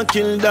 Don't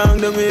kill down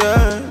them we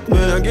earn. Me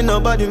don't give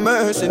nobody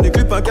mercy. The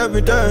clip I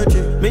carry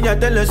dirty. Me a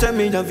tell her send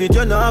me a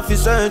video, no have to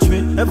search me.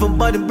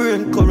 Everybody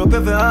brain corrupt,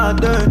 every heart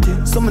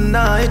dirty. Some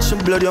nah itch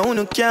and blood, you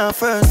only can't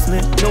first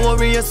me. Don't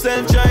worry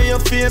yourself, dry your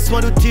face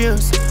for the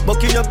tears.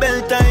 Buck in your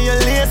belt and your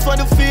lace for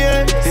the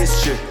fears.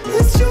 History,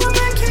 history we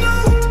making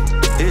out.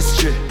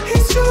 History,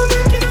 history we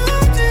making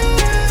out.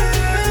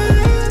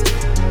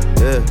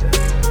 Yeah,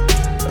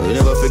 I will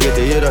never forget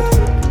to hear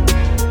that.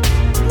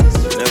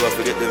 Never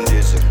forget them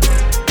days.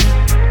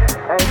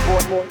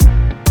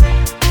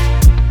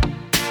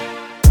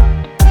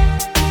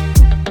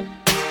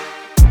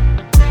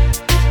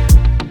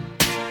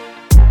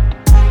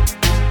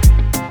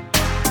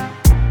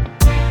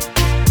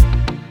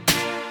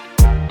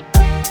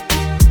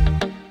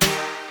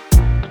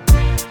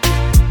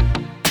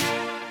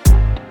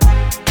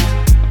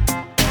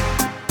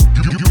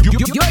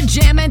 You're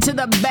jamming to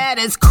the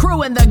baddest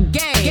crew in the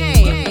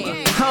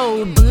game.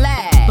 Cold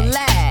Black.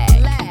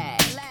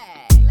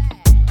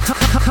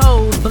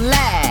 Cold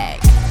Black.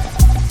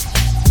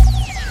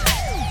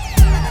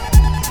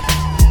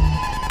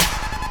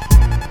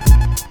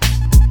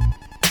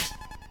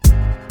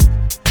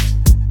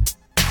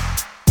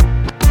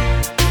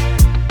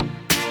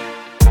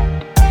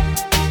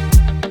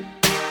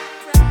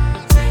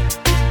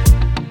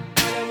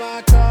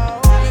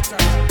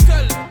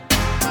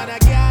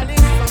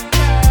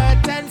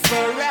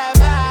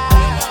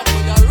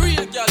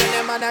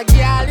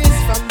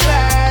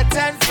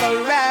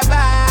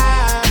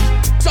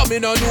 Me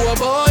no know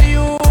about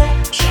you,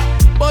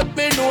 but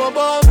me know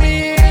about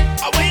me.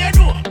 How you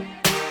know?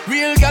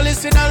 Real gal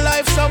is in a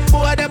life, some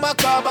boy them a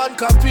carbon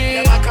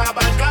copy.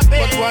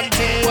 But one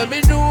thing when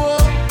me know,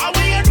 how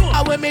you know?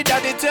 How when me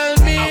daddy tell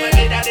me,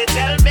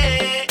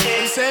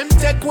 same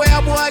take where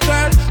a boy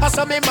girl, I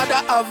saw me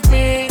mother have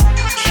me.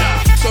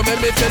 So me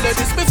tell you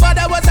this, me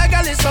father was a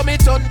gal, so me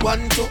turn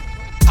 1 2.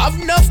 Have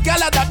enough gal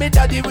that me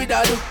daddy with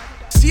a do.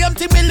 Same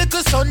thing me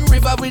little son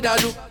river with a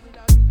do.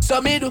 So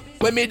me do,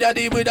 when me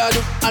daddy with a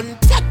do. And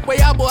that Where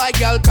your boy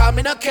girl call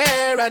me no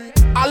care. And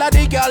all of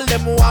the girl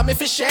them want me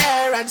for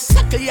share. And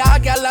suck your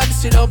girl and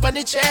sit up on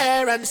the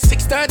chair. And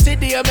 6:30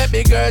 they make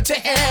me girl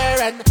to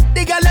air. And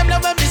the girl them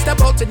love me Mr.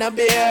 Bout in a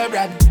beer.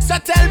 And so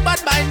tell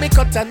bad mind me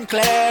cut and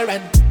clear.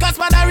 And cause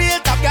man a real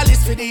top girl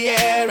is for the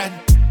air. And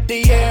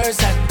the years.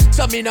 And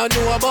so me no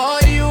know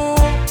about you,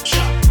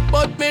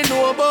 but me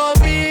know about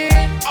me.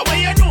 How well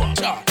you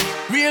know?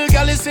 Real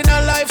girl is in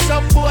a life,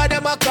 some boy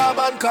them a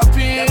carbon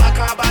copy.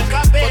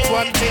 But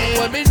one thing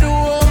when me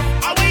know,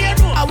 how well you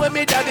know? How when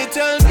me daddy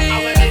tell me,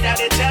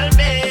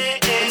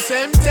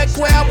 same take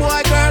where a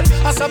boy girl,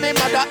 or some me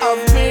mother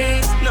have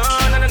me. No.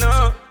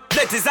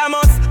 That is a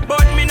must,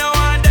 but me no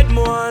want that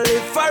more.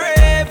 Live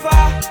forever.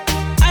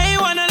 I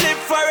wanna live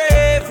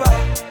forever.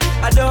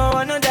 I don't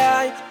wanna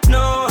die.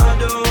 No, I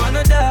don't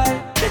wanna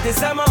die. That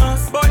is a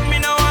must, but me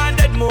no want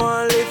that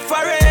more. Live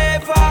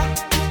forever.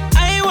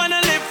 I wanna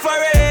live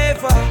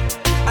forever.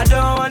 I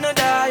don't wanna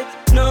die.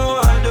 No,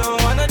 I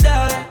don't wanna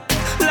die.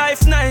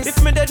 Life nice.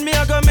 If me dead, me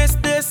I go miss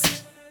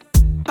this.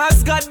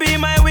 As God be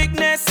my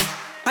weakness.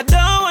 I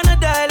don't wanna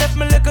die. Left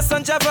me like a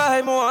sun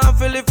survive. More I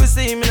feel if you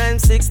see me in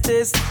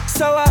 60s.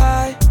 So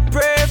I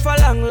pray for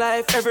long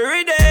life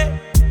every day.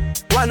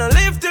 Wanna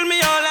live till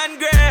me old and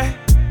grey.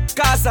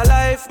 Cause a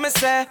life me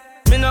say,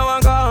 me no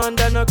want go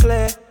under no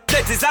clay.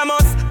 That is a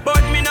must,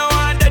 but me no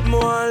want that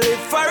more. Live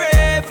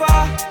forever.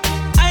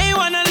 I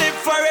wanna live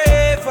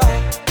forever.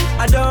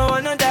 I don't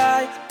wanna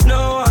die.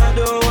 No, I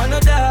don't wanna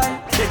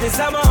die. That is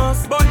a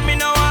must, but me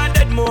no want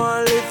that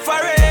more. Live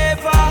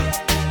forever.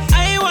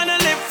 I wanna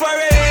live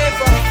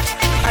forever.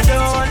 I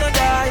don't wanna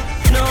die.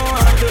 No,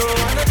 I don't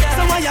wanna die.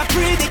 So why you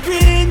pray the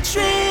green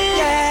tree?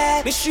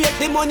 Yeah. Me shake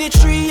the money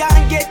tree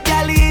and get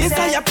galleys. This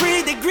how you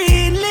pray the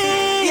green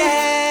leaf.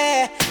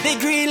 Yeah. The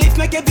green leaf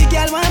make every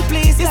girl want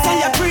please. This how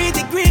you pray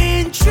the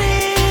green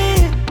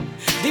tree.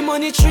 The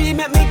money tree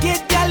make me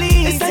get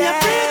galleys. This how you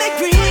pray the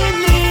green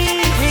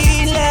leaf.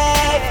 Green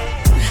leaf.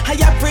 How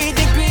you pray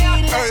the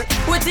green leaf.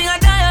 We think I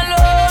die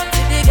alone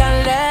to the girl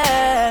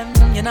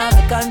them. You know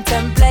to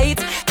contemplate.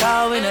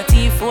 Call when a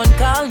T-phone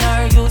call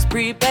nor use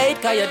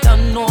prepaid. Cause you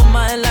don't know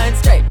my line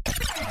straight.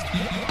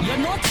 You're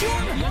not sure.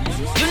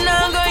 You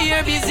now go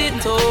hear busy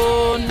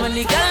tone. When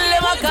the girl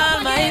them a call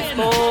my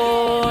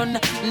phone.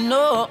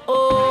 No.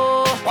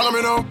 Follow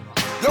me now.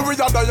 You we a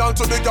die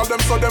to the girl them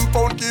so them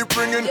phone keep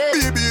ringing.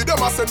 BB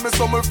them a send me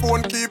some my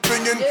phone keep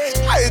ringing.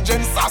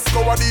 Agent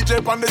Sasko a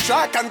DJ on the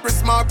track and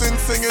Chris Martin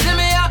singing. See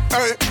me up.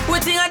 Hey. We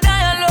think I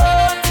die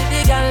alone to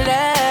the girl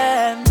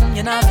them.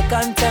 You know to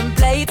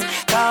contemplate.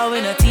 Call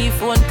when a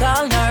T-phone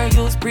call nor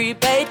use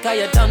prepaid. Cause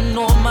you don't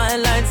know my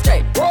line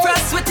straight.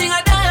 First we think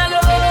I die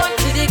alone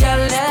to the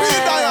girl them.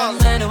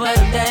 Anywhere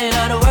day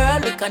in the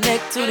world we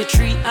connect to the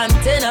tree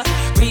antenna.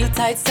 Real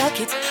tight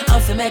socket. I'm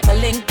fi make a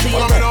link to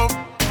you.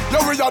 You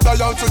we a die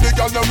to the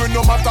girl them we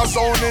no matter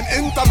zoning.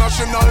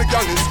 International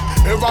girls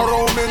ever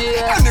roaming.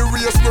 Any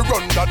race we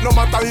run that no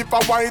matter if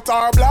a white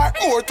or black.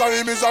 More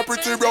time is a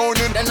pretty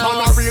browning. Man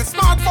a real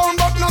smartphone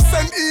but no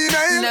send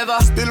email. Never.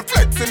 Still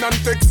flexing and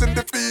texting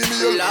the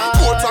female.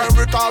 More time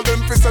we call them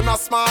fish in a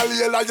small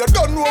yellow. You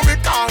don't know we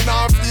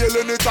can't feel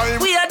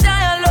anytime. We a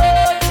die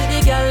alone to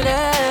the girl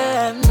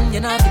them. You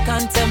know to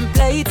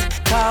contemplate.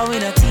 Call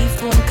when a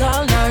T-phone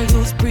call nor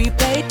use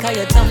prepaid. Cause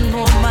you don't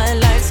know my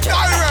life straight.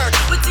 Direct.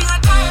 We think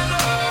I die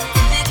alone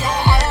to the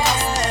girl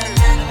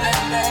them. Anywhere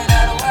in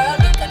the world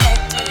we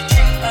connect to the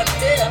tree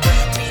antenna.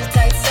 Real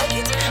tight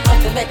socket. I'm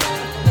to make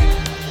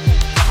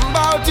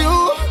about you.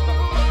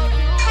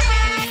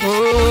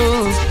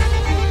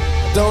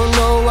 Don't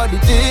know what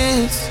it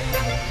is,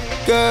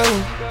 girl.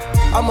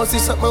 I must see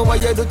something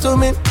what you do to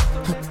me.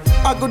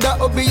 I could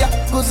have be a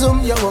good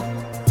zoom you up.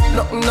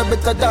 Nothing no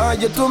better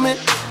than you to me.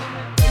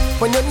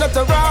 When you're not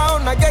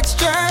around, I get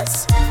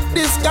stressed.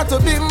 This got to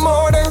be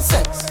more than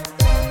sex.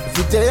 If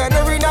you day and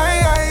every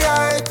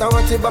night, I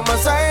want you by my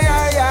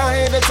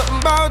side. There's something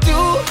about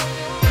you,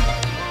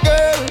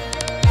 girl.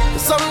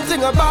 There's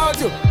something about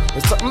you.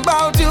 There's something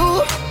about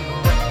you,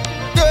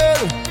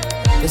 girl.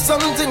 There's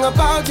something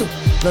about you.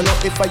 No,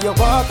 if I you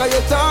walk or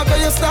you talk or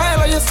you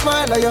style or you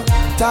smile or you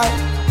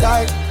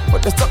tight.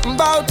 But there's something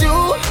about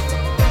you,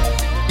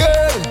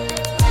 girl.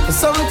 There's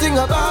something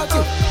about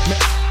you.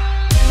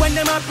 When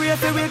them a pray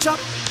for we chop.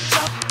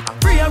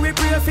 We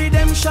pray for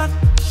them shot.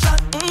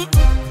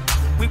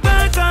 We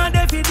work hard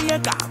every day,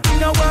 cause we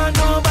no want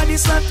nobody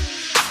slap.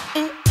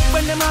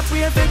 When them a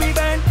pray for we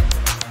burn,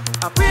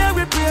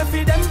 we pray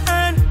for them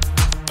earn.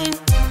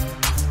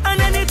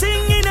 And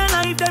anything in a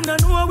life, them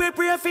don't know we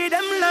pray for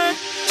them learn.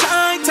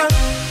 China,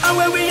 and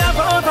where we have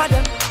over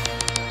them,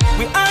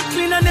 we are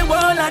clean on the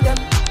wall of them.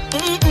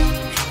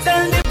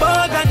 Tell the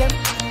bug of them,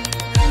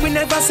 we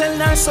never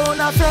sell our soul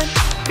a friend.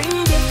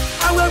 Bingo,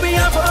 and where we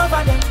have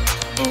over them,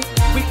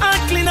 we are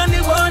clean on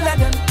the wall of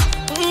them.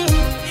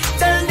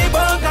 Tell the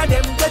bug of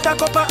them, get a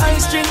cup of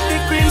ice, drink the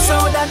cream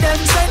soda, them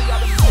say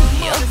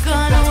you're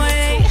gone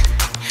away,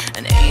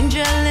 an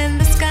angel in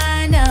the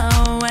sky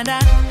now, and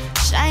I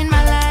shine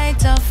my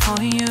light up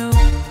for you.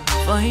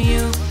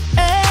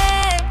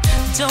 Hey,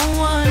 don't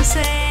wanna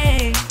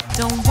say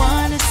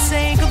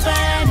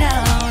goodbye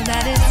now.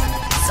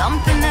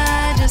 something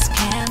I just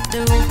can't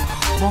do,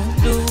 won't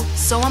do.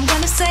 So I'm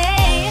gonna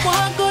say,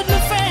 walk good, my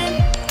friend,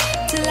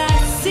 till I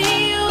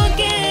see you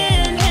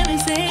again. Let me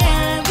say,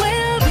 I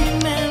will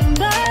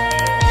remember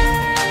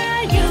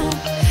you.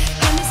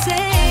 Let me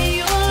say,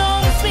 you'll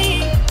always be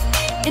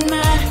in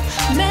my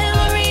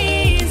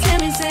memories. Let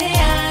me say,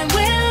 I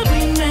will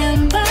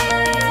remember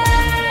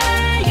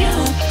you.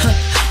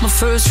 My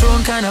first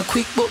round kinda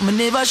quick, but me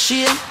never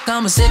shame.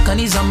 Cause my second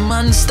is a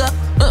monster.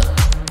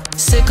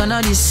 Second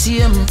of the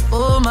same.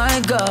 Oh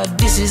my God,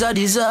 this is a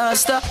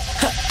disaster.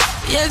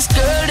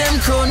 Ex-girl, them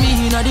crown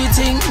me in a the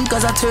thing.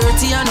 Cause at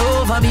 30 and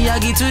over, me I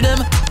give to them.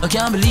 I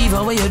can't believe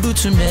how what you do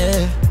to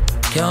me.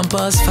 Can't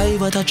pass 5,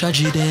 what a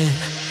tragedy.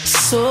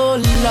 So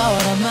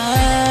Lord, I'm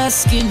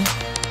asking,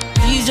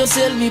 please just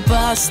help me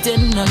past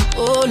 10. And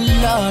oh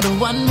Lord,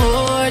 one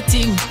more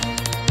thing,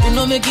 do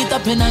not make it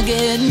happen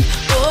again.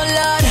 Oh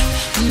Lord,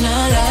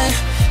 nah lie,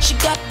 she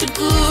got the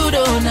good,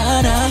 oh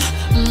nah nah.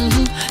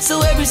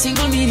 So every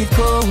single minute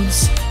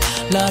counts.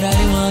 Lord,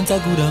 I want a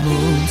good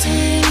amount.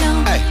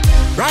 Hey,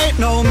 right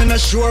now, me not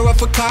sure what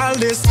to call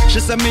this. She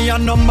say me a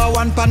number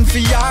 1 pan for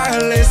your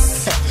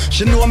list.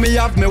 She know me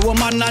have me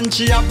woman and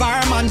she have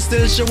her man.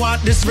 Still she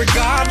want this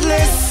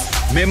regardless.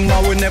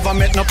 Remember we never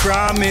met no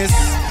promise.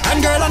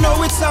 And girl, I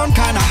know it sound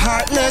kinda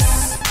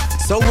heartless.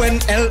 So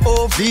when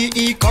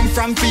L-O-V-E come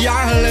from for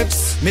your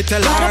lips, me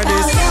tell her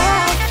this.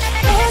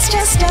 It's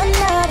just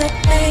another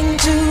thing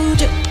to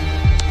do.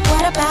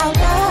 What about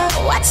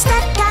love? What's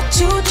that got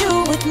to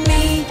do with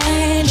me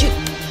and you?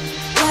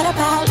 What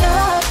about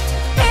love?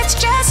 It's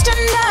just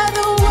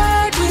another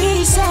word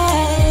we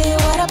say.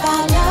 What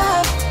about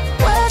love?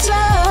 What's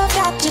love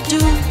got to do?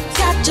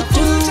 Got to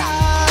do?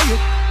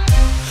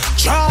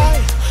 Try.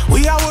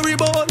 We are worried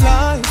about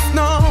life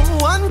now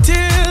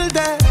until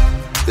then.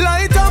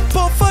 Light and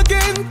puff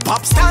again.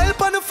 Pop style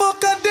pan the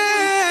fuck of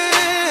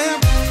them.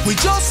 We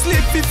just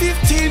sleep for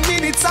 15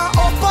 minutes and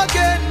up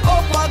again,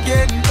 up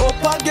again,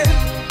 up again.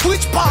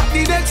 Which part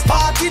the next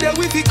party that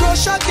we be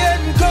crush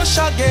again,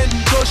 crush again,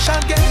 crush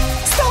again.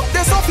 Stop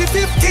this up for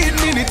 15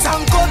 minutes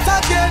and cut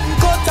again,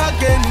 cut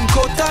again,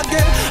 cut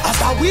again.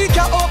 After we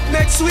get up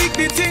next week,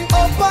 the thing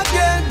up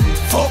again.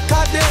 Fuck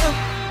them.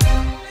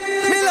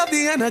 Me love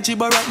the energy,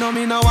 but right now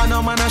me no want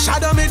no man a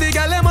shadow me. The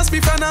girl they must be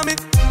fan of me.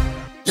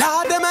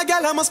 Lord, them a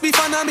girl must be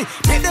fan of me.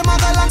 Make them a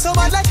go along so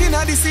bad like in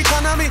a this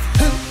economy.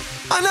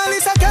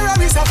 Analyst a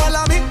terrorist a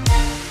follow me.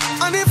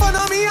 And if I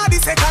know me a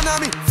this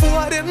economy. 4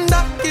 of them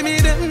that give me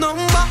them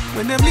number.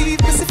 When them leave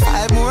me see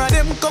 5 more of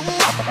them come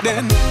back.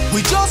 Then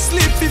we just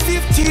sleep for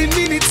 15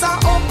 minutes and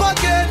up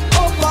again,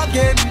 up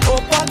again,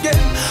 up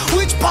again.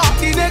 Which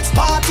party next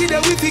party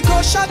that we be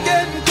crush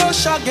again,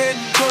 crush again,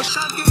 crush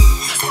again.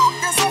 Stop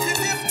this up for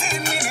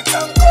 15 minutes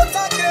and cut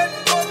again,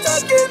 cut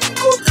again,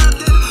 cut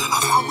again.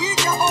 After we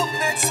get up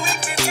next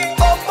week, we think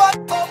up.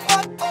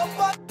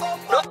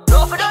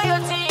 No for do your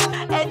thing,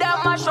 head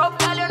down mash up,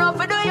 girl. You know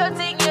for do your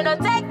thing, you know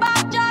take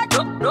back charge.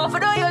 No for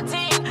do your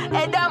thing,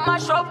 head down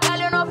mash up, girl.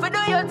 You know for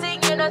do your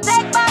thing, you know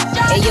take back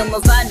charge. Hey yo,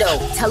 Movado,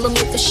 tell him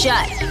with the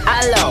shot,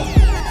 Allo.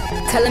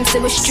 Tell him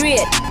to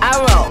straight,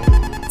 arrow.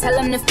 Tell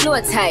him the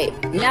floor tight,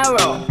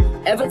 narrow.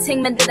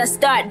 Everything meant that I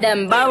start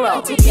them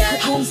borrow.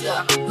 Who's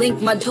up?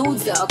 Link my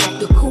dudes up.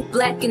 The coupe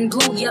black and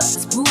blue, yup,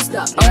 it's bruised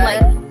up. I'm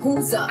like,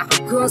 who's up?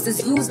 Girls is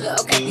used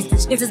up.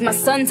 These niggas is my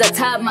sons, I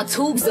tied my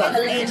tubes up.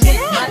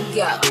 My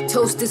girl,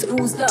 toast is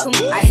oozed up.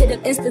 I hit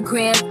up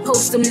Instagram,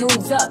 post some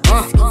nudes up.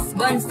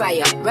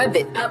 Bonfire, rub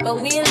it, up a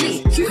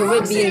wheelie.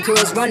 Caribbean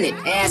girls run it,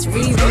 ass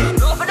Riri.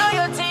 No for do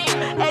your thing,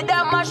 head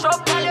down mash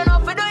up, girl. You know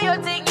for do your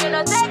thing, you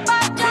know take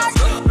back charge.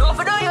 No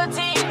for do your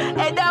thing,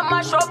 head down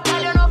mash up,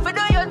 girl. You know for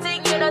do your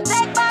thing, you know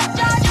take back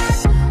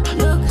charge.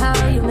 Look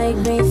how you make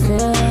me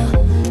feel.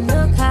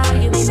 Look how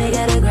you make me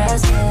get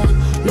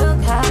aggressive.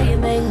 Look how you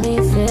make me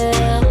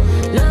feel.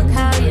 Look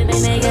how you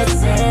make me get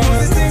sick.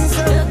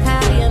 Look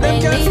how you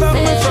make me feel. Look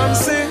how you make me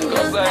get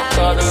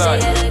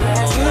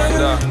aggressive.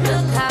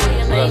 Look how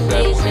you make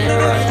me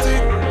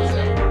feel.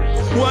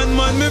 One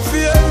man me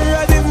fear,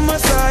 ready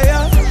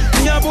Messiah.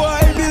 Me a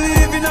boy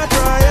believe in a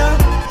prayer.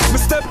 Me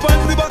step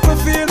on the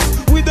battlefield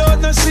without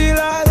no shield.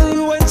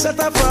 All when shot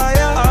a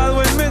fire. All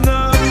when me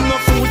no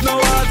food, no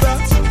water.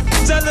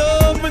 Jah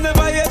love me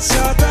never yet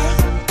shatter.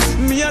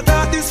 Me a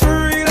thought this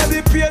for real.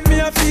 The pain me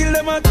a feel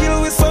them a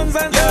kill with sons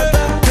and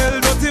daughters. Tell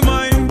dirty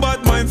mind,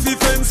 bad mind fi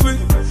fence with.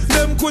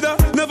 Them coulda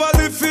never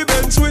live fi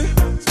bench with.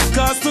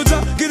 Cause to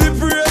Jah give the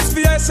praise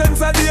fi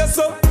essence a day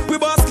so. We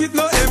basket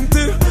no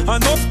empty.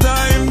 Enough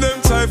time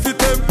them try fi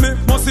tempt me.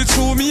 Must it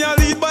true me a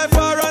lead by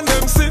far and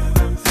them see.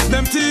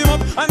 Them team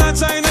up and I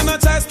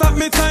try stop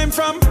me time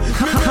from.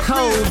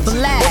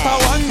 Black. But a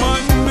one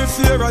man me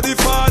fear of the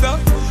father.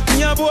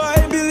 Me a boy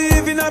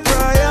believe in a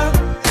prayer.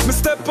 Me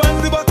step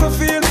on the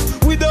battlefield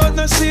without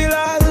no shield.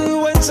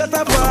 All when shot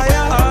a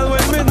fire. All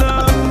when me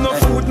no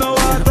food, no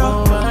water.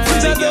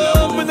 Jah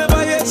love me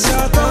never yet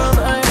shatter.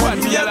 What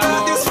me a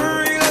thought is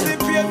for real and the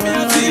pain me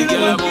a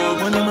feel.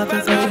 When them a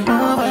tell me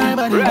move my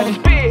body,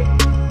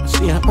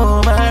 she a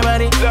move my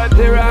body,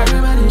 dirty rock,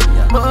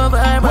 move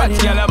my body.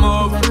 What y'all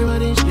move?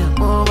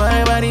 Move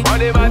my body. On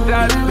the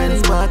matter,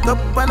 walk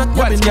up and a cabin.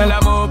 Watch girl a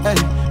move. Hey,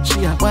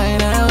 she a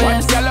wine her waist.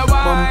 Watch girl a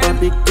wine. Bumper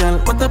big girl,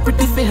 what a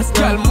pretty face.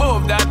 Girl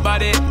move that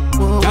body.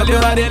 Girl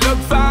your body look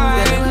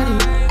fine.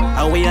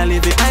 And we a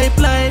live a hype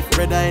life,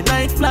 red eye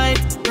night flight.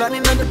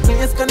 Planning on the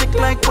place, connect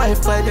like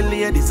Wi-Fi. The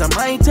ladies are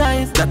my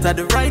ties, that are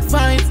the right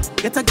vibes.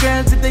 Get a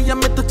girl today and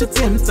me touch at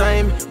same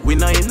time. We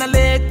not in a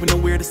leg, we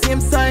don't wear the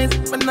same size.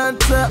 But not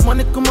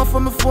money come off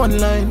from my phone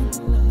line.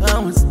 I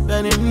was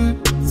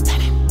spending.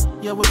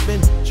 Yeah, we've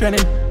been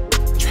trending.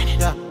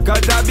 Yeah.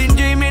 Cause I've been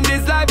dreaming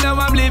this life, now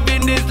I'm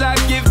living this life.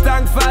 Give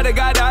thanks for the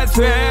God I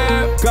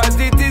swear. Cause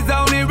it is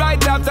only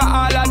right after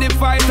all of the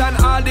fight and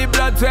all the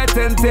blood, sweat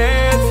and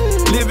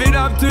tears. Living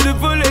up to the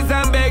fullest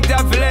and beg to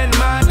end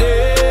my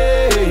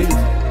days.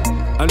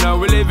 And now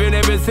we're living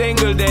every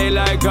single day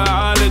like a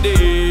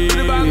holiday.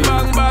 Bang,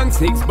 bang, bang,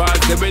 6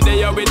 bars every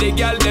day. With the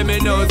girl, them me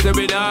know, so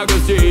we not go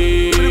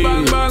straight.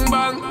 Bang, bang,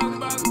 bang.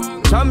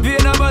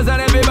 Champion of us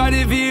and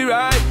everybody feel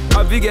right.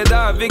 I get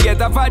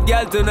a fat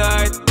girl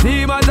tonight.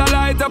 Team as a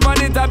light up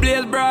and it a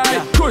blaze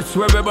bright. Push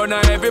where we burn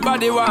and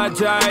everybody watch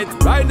right.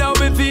 Right now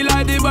me feel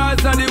like the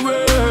boss of the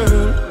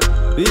world.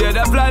 Yeah,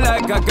 that fly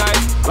like a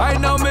kite.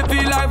 Right now me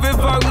feel like we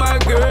fuck my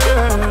girl.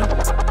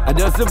 I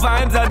just the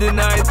vibes of the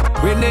night.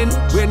 Winning,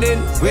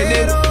 winning,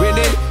 winning,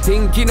 winning.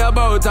 Thinking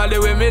about all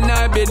the women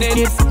I've been in.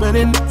 Keep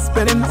spinning,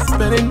 spinning,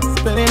 spinning,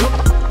 spinning.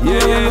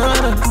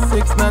 Yeah,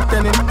 6 not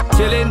 10.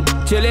 Chillin',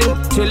 chillin',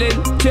 chillin',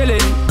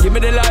 chillin'. Give me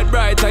the light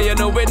bright and you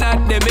know we're not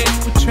dimming.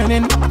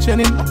 Trending,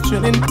 trending,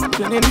 trending,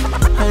 trending.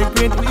 High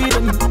grade weed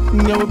and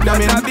yeah, we're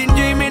blamming. I've been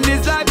dreaming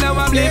this life, now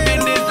I'm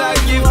living this life.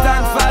 Give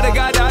thanks for the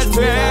God I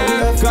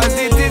swear. Cause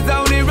it is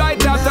only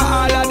right after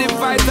all of the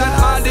fights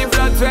and all the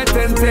blood, sweat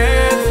and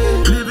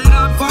tears. Living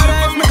up for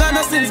life, me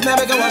gonna sins, me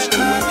make a wash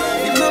them.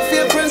 If no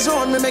fear friends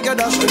round me, make a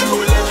dash them.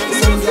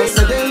 Some girls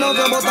say they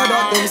love you, but I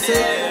don't them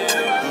say.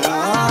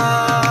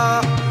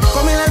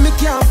 Come in like me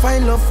can't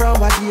find love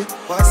from a day.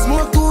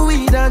 Smoke two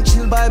weed and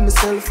chill by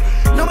myself.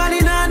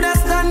 Nobody no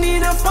understand me,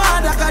 no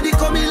father. Cause they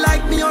come in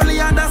like me, only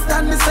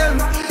understand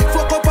myself.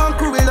 Fuck up and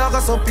crew, I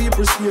got some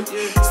people scared.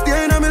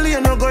 Stay in a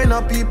million, not going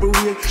up people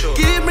way.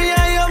 Keep me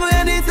high up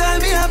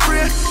anytime me a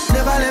pray.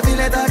 Never let me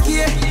let a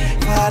key.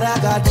 Father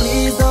God,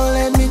 please don't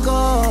let me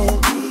go.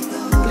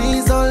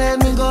 Please don't let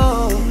me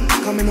go.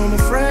 Coming on my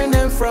friend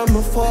and from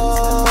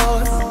afar.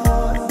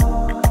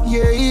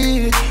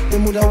 Yeah,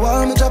 them woulda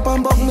want me drop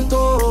and buck me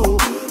toe,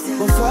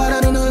 but Father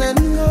don't let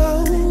me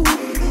go.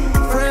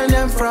 Friend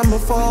them from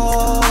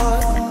afar.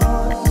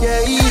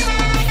 Yeah,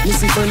 you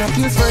see friend a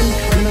kill friend.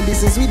 In a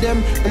business with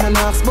them, and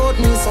I ask about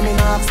me, so me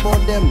ask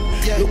about them.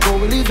 Look how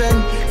we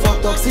living,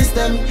 fucked up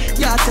system.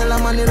 Yeah, tell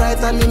them on the right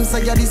and him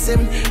say you're the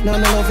same. No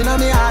love in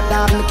me heart,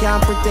 dog, me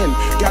can't pretend.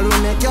 Girl, we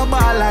make your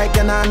ball like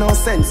you know no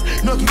sense.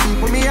 No give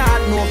people me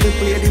heart, no fi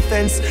play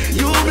defense.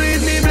 You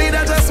bleed me, bleed,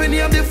 I just when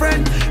you're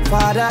different.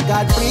 Father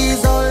God,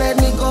 please don't let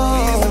me go.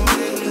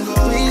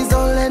 Please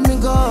don't let me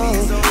go.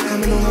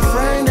 Coming on my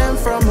friend and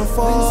from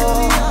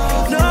afar.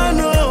 No.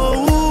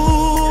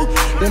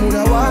 Them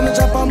woulda want me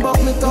drop and buck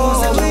me toe.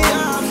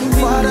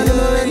 Father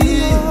don't let me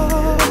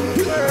go.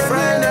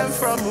 Friend and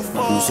from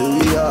afar. So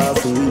we are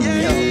for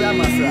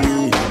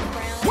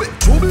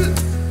trouble.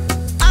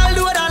 I'll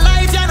do the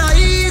life, you know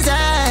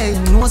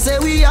easy. No say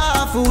we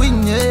are for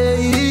win,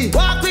 yeah.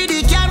 Walk with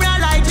the camera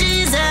like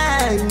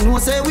Jesus. No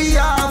say we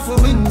are for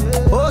win.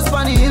 House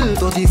on the hill,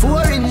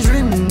 34-inch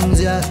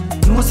rims, yeah.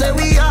 No say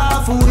we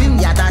are for win.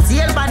 Yeah, that's the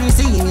hell on the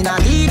sea, me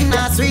not lead,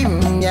 not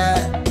swim,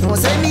 yeah. No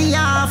say me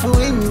are for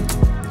win.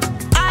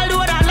 I'll do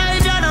the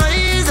life, you know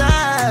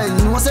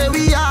easy. No say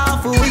we are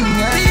for win,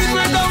 yeah.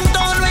 People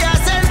downtown, we are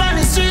self on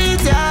the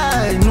street,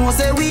 yeah. No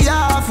say we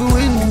are for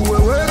win. We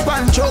work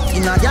and choke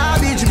in a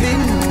garbage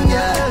bin,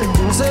 yeah.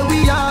 No say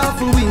we are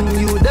for win.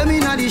 You them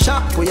in a the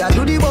shop, we are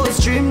do the bus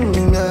stream,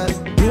 yeah.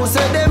 No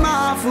say them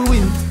are for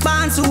win.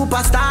 Born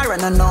superstar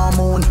and a no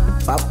moon.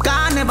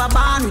 Popcorn never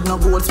born with no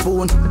gold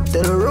spoon.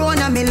 Tell the road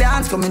a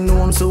millions coming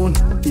home soon.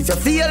 If you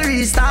feel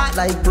restart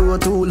like Pro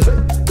Tool.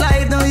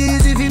 Life no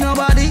easy if you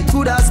nobody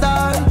coulda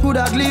start,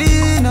 coulda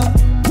clean.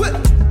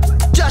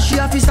 Josh you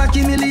have to stack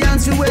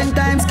millions for when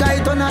times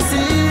kite on a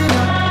scene.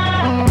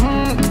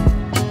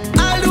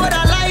 I'll do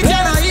the life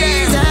you know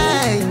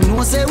easy.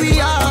 No say we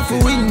are for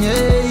win,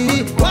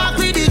 yeah. Walk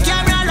with the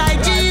camera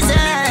like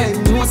Jesus.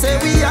 No say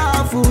we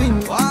are for win.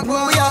 We are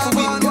for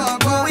win.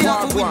 We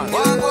are for win.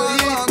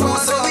 No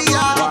say we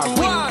are for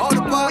win. All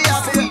the power we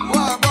are for win.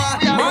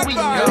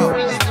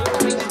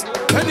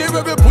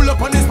 Anyway we pull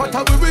up on this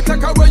spot, we will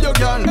take away your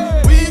gun.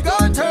 We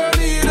gon' turn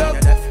it up.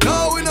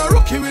 No we no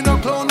rookie, we no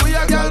clown, we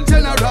a gun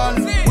general.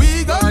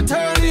 We gon'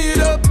 turn it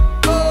up.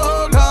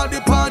 Oh God,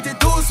 the party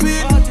too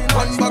sweet.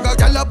 One bag of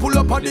gyal pull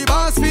up on the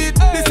boss feet.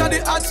 This a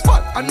the hot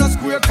spot, and no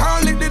square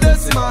can't lick the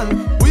decimal.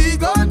 We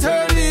gon'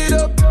 turn it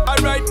up.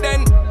 Alright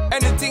then,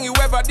 anything you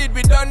ever did,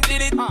 we done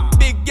did it.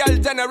 Big girl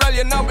general,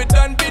 you know we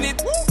done did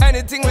it.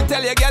 Anything we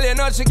tell you, girl, you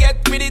know she get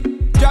with it.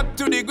 Drop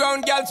to the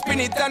ground, girl, spin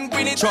it and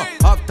win it. Sure.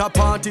 After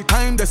party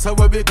time, that's how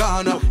we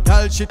gonna.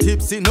 Girl, she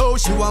tipsy, no,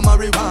 she want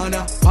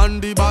marijuana. On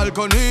the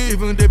balcony,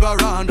 even the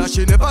veranda.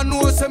 She never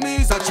knows me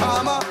is a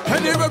charmer.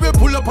 Anyway, we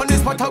pull up on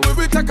this spot,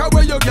 we take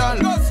away your girl.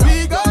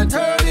 We gon'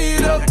 turn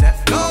it up.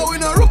 No, we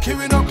no rookie,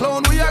 we no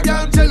clown, we a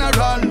gang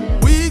general.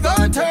 We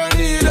gon' turn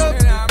it up.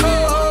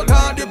 Oh,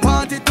 God, the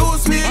party too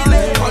sweet.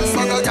 One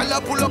song a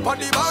girl pull up on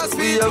the bar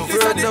speed. This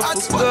is the hot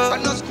spot,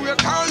 and no square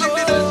can't live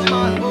the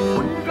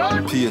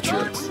dance.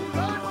 Patriots.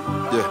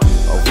 Yeah,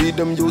 we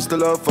them used to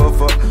love for.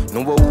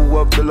 Know who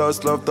have the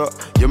last laughter.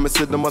 Yeah, me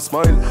see them a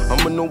smile.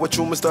 I'ma know what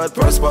you me start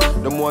prosper.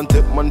 Them one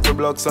tip man for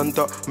Black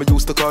Santa. Me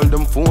used to call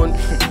them phone.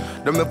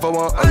 Them never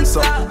want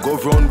answer. Go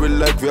round with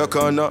like we a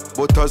corner.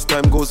 But as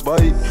time goes by,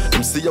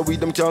 them see how we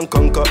them can't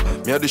conquer.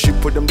 Me had the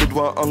ship with them did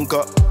want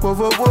anchor. Whoa,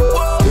 whoa,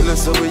 whoa. Tell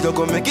us how you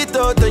gon' make it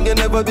out and you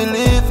never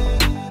believe.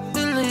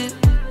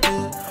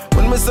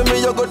 When me say me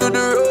you go to the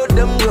road,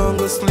 them gon'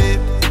 go sleep.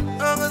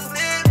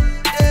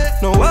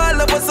 No, all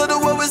of us are the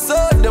way we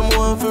saw them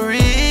one for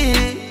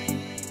real.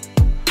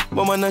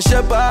 But man a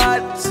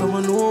shepherd,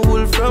 someone who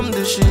wool from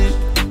the sheep.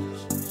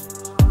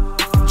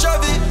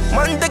 Chavi,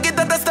 man take it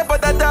at a step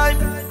at a time.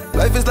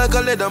 Life is like a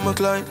ladder, my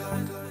climb.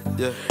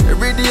 Yeah,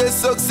 every day is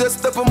success,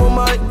 step on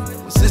my mind.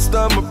 My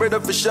sister, my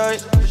brother for shine.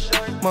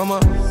 Mama,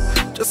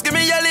 just give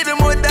me a little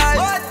more time.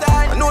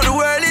 I know the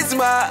world is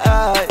my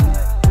eye.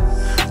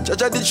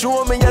 Judge did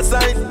show me a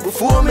sign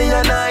before me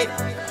a night.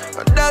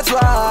 And that's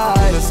why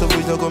that's the way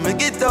you gon'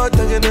 make it out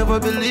and you never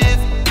believe.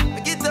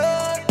 Make it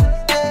out,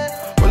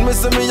 yeah. When me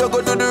say me you go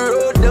to the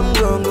road, them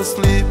gon' go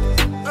sleep.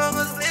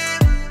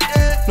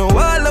 Yeah. No,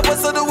 all of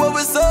us are the way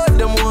we saw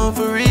them one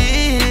for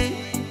real.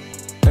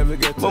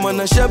 But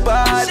man a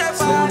shepherd,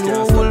 someone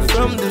who wool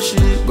from the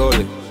sheep. Go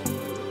ahead.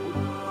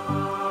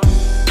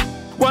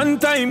 One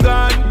time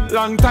gone,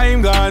 long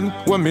time gone,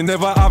 when me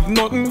never have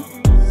nothing.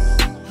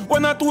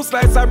 One or two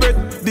slices of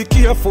bread, be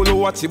careful of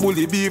what you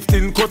bully beef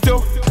tin cut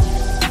you.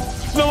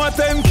 Now a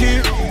 10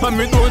 kill, and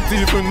me don't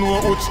even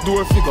know which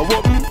door figure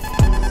open.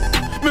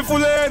 Me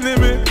full of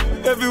enemy,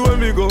 everywhere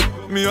me go,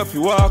 me have to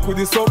walk with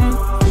the something.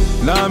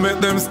 Now make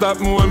them stop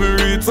me when me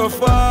reach so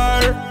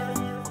far.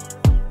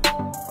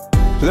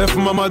 Left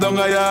mama down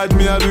a yard,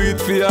 me a do it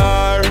for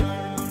her.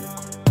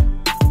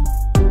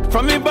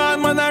 From me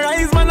born, man I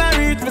rise, man I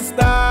reach me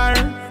star.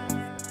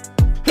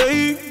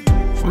 Hey,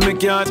 from me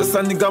can't just a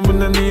nigga,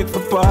 man I need for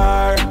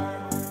par.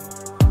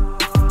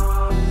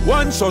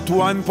 One shot,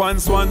 one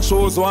pants, one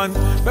shows one.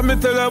 Let me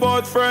tell you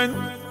about friend.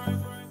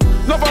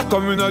 Never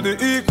come in the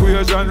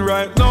equation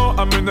right now,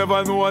 and me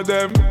never know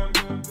them.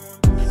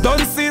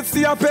 Don't see it,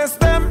 see I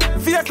pest them.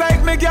 Fake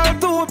like me girl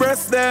to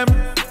breast them.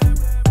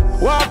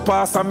 Walk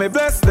past and me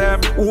bless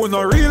them. Who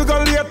no real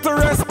go late to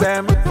rest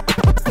them.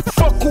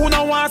 Fuck who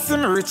no want see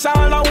me rich.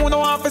 All who no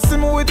want to see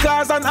me with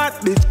cars and hot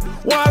bitch.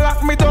 Wall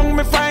lock me down,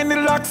 me find the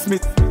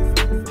locksmith.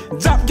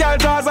 Jab girl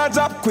jaws a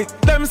jab quick.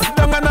 Them sit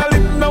down and a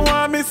lip, no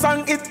want me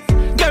song it.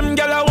 Them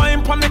gyal a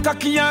wine pon the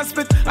cocky and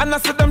split. And I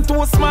see them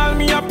too small,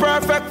 me a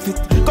perfect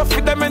fit. Go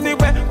fit them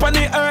anywhere, pon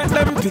the earth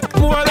them pick.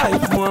 More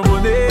life, more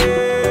money.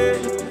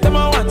 Them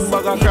a one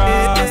bag of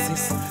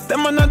crosses.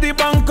 Them a not the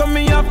bank,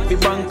 me have the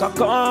bank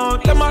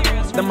account.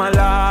 Them a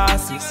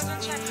losses.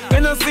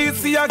 When I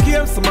see a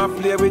game, some a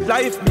play with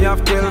life. Me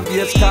have 12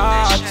 years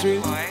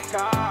cartridge.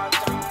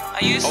 Are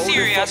you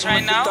serious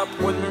right now? Don't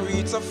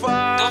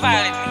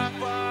violate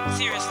me.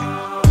 Seriously.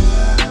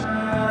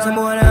 Some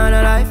boy on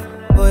a life.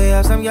 Boy,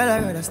 have some girl I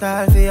rather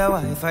style for your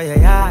wife for your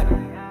yard.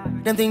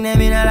 Them think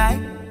them in a lie.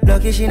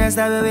 Lucky she not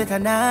stab with a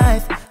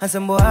knife. And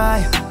some boy,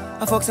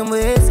 I fuck some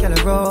ways, girl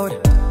a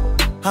road.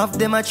 Half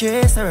them a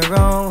chase her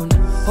around.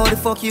 How the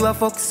fuck you a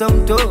fuck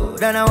some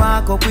toad? And I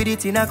walk up with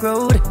it in a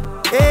crowd.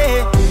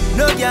 Hey,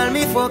 no girl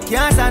me fuck,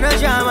 can't stand no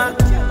drama.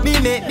 Me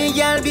make me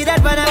girl be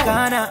that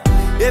banana.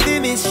 Baby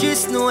miss, she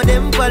know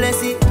them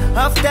policy.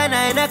 After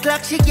 9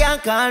 o'clock she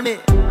can't call me.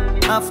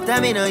 After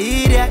me no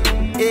idiot,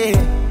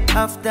 yeah.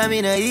 After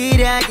me no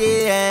idiot,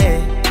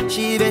 yeah.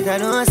 She better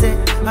know say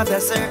after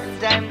certain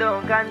time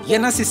don't can. You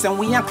know sister,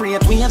 we a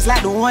create waves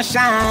like the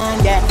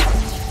ocean, yeah.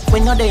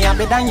 When you're there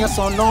better than your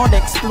son, no the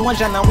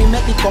explosion. And we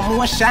make the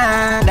commotion,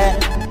 yeah.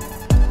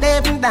 They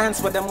even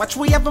dance with them, watch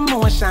we have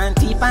emotion.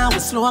 Deep and we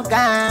slow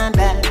down,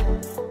 yeah.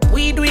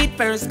 We do it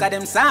first, got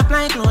them soft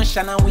like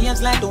lotion. And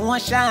waves like the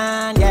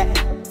ocean, yeah.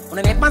 When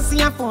I never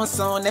see a phone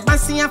sound, never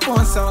see a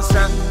phone sound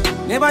strong.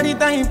 Never the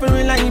time for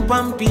rely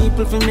on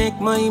people to make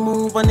my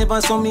move. I never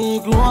saw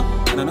me grow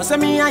up. And I know say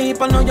me hype,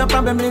 I know you're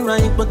probably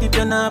right. But if you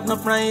don't have no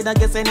pride, I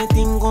guess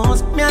anything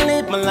goes. Me I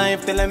live my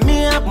life telling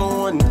me I'm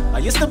moon. I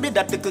used to be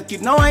that little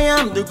kid, now I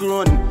am the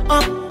grown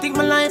up. Think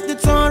my life did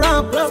so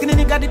rough. Skinny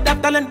nigga did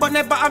have talent, but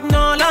never have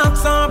no luck.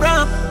 So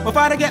rough, my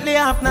father get laid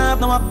off, now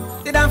have no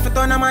up. They don't fit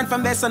on a man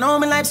from best, so now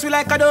my life sweet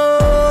like a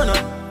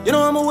donut. You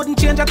know I wouldn't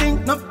change a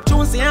thing, no.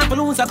 Choose the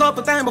ample lose a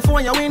couple times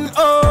before you win,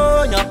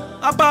 oh, yeah.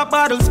 I pop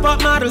bottles,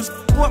 pop models.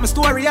 Quote my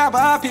story, I have a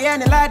happy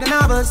ending like the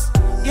novels.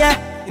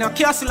 Yeah, in a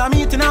castle I'm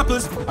eating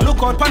apples. I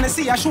look out upon the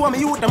sea, I show me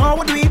youth, them how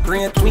we do it.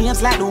 Great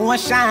waves like the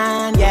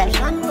ocean,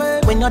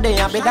 yeah. When When you're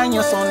there, better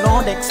you sound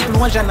loud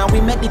explosion, and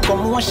we make the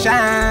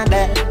commotion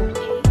there.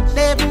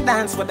 They even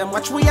dance with them,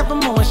 watch we have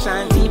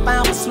emotion, deep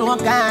and we slow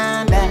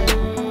down there.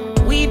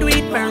 We do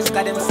it first,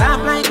 got them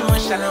soft like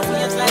motion, and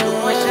waves like the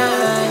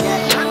ocean,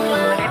 yeah.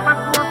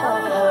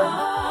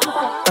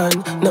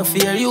 And no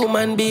fear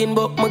human being,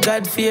 but my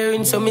God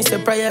fearing. So me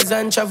say prayers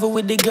and travel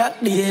with the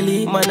Glock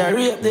daily. Man, I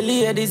rape the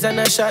ladies and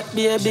I shot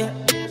baby.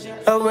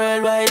 A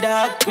worldwide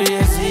act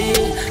crazy,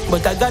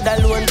 but I God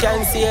alone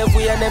can save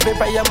we. And every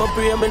prayer I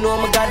pray, me know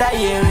my God I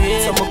hear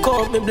it. So me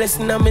count me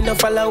blessing and me no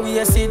follow we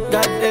a sit.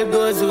 God help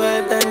those who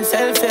help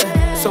themselves,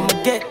 yeah. So me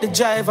get the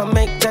drive and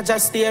make Jaja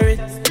steer it.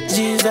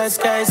 Jesus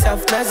Christ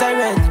of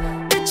Nazareth.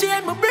 The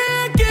chain me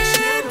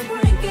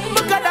breaking,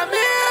 my God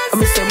amazing.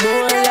 Me say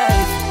more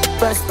life,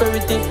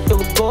 prosperity,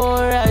 you go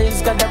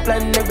rise. God a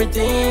plan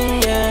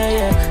everything, yeah,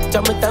 yeah.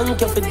 Jah me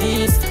thank you for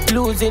this.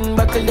 Losing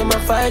battle, them a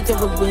fight,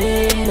 every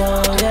win,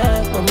 no,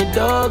 yeah. Mommy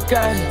don't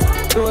cry.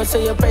 Don't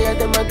say your prayer,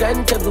 them a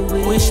grant every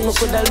wish. Wish me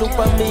coulda look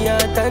on me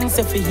heart and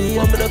say for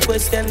heal. One me no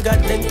question, God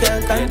them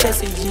can't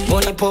contest it.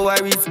 Money, power,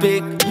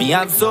 respect. Me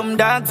have some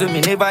dogs when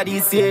me never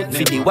this yet.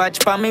 For the watch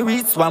pa me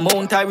wrist, one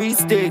mount a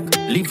risk.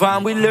 Live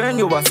and we learn,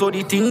 you are so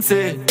the thing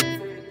say.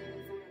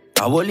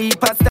 I will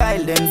leap a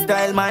style, them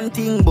style man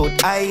thing.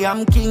 But I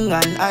am king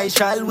and I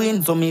shall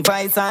win. So me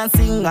voice and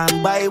sing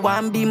and buy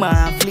one beamer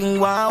and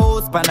fling one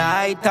house pan a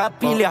high top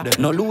pillar.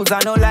 No loser,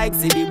 no like,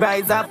 see the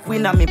rise up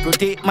winner. Me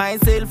protect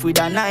myself with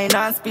a 9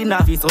 and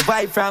spinner. Fi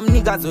survive from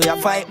niggas who ya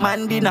fight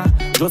man dinner.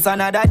 Just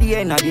another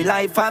day in the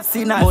life of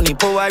sinner. Money,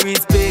 power,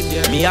 respect,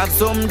 yeah. Me have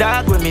some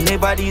dog when me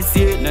never this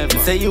yet. Me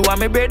say you are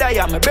my brother,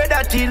 you are my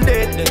brother till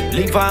death.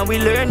 Live and we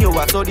learn, you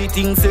are so the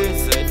thing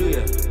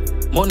says.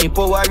 Money,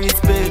 power,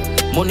 respect.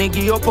 Money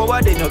give you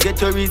power, then you get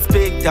your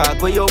respect.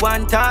 Talk where you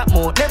want, talk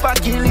more, never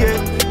kill you.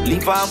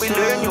 Live and we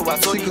learn, you are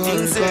so the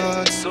things say.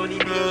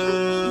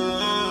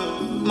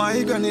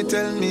 My granny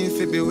tell me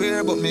if it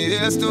beware, but me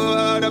ears too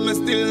hard and me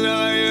still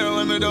not here.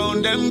 When me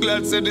down, them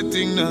glad say the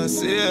thing not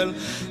sale.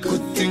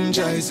 Good thing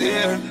Jai's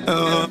here.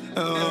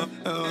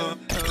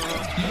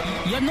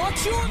 You're not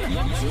tuned.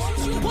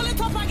 Pull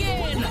it up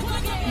again.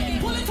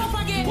 Pull it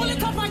up again. Pull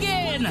it up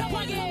again.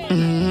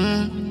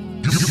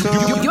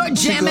 You're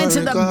jamming to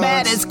the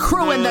baddest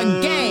crew in the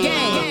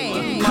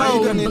game.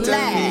 Cold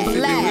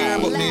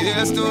Black. But me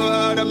ears too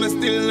hard and me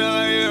still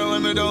not here.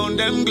 When me down,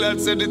 them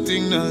glad say the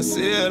thing not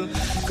sale.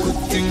 Good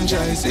thing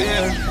Jai's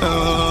here.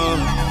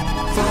 Father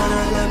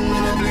God, me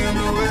no blame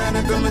no way. And I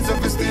tell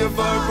myself to stay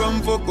far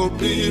from fuck up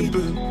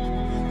people.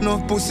 No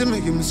pussy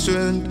make him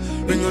strength.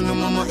 Ring on the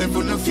mama if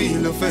you no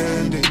feel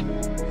offended.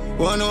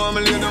 One know I'm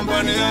lay down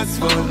on the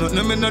asphalt.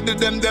 Nothing me not do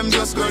them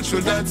just scratch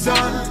through that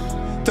song.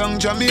 Tongue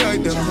jam me, I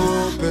them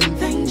open.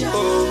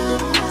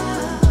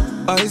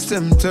 Eyes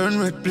them turn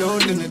red,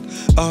 blood in it.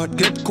 Heart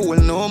get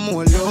cold, no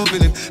more love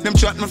in it. Them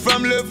chat me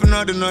from 11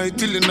 of the night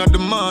till in the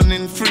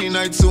morning. Free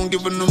night soon,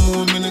 giving no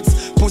more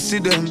minutes. Pussy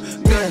them,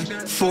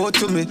 dead, four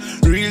to me.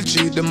 Real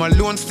G, them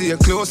alone stay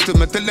close to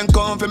me. Tell them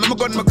come for me, I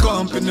got my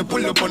company.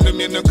 Pull up on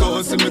them in the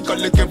car, see me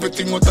collect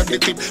everything out of the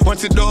clip.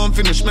 Once it don't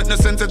finish, make no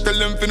sense, I tell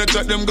them finish.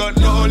 Chat them got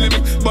no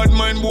limit. Bad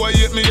mind boy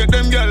hate me, yet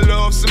them girl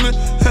love see me.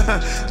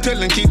 Tell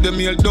them keep them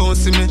here, don't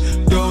see me.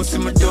 Don't see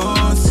me,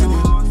 don't see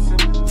me.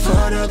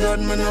 Father God,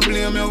 man, I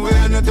blame your way.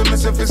 And I tell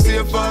myself to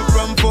stay far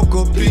from fuck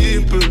up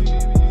people.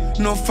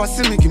 No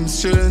fussy make him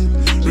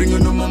strength. Ring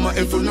on no mama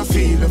if you no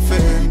feel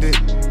offended.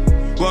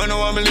 Wanna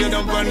know I'm lay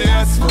down on the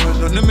asphalt.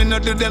 None of me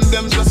not do them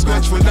just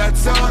scratch for that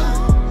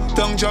sound.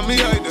 Tongue jam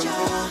me, I them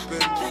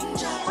open.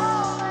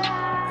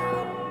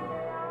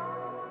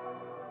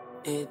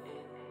 It,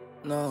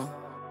 no.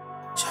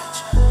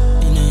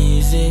 It ain't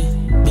easy,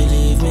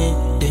 believe me.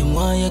 Them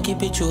want you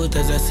keep it truth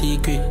as a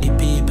secret. The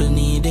people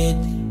need it.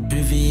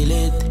 Reveal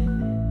it.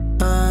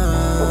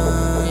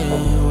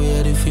 Yeah, we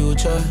are the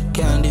future,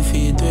 can't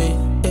defeat we.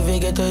 If we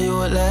get a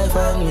your life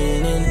and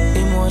meaning,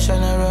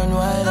 emotion I run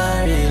wild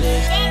and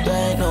really.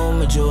 Right now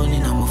my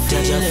journey, I'm a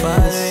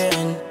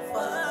feeling.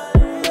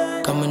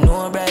 Come and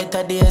know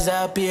brighter days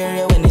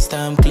appear when it's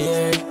time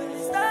clear.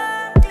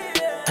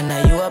 And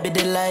now you will be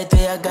the light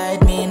where you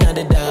guide me in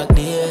the dark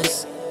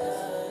days.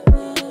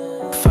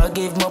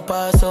 Forgive my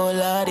past, oh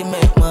Lord, it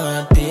make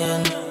my heart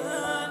pain.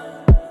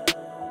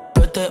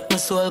 Protect my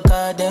soul,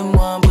 cause them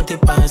want put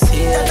it past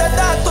here. They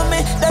talk to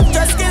me, them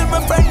just kill my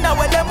friend. Now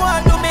when them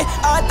want to me,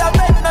 out of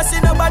red, no see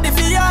nobody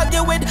fi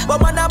argue with.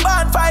 But man a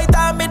band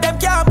fighter, me them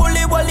can't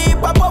bully. Wally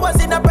papa was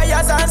in the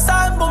prayers and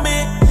song for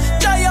me.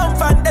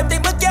 Triumphant, them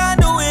think me can't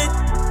do it.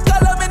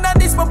 Call them in a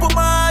this, but put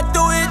my heart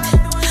to it.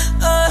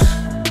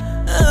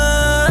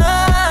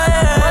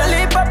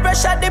 Wally for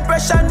pressure,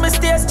 depression, me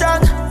stay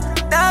strong.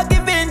 Now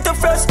give in to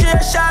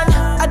frustration.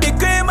 At the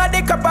cream of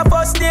the cup of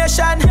first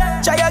nation.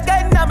 Try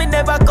again, now me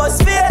never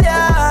cause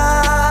failure.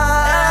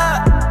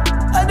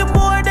 And the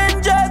more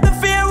than just the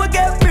fear, we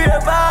get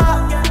braver.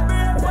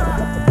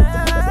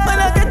 When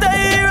I get a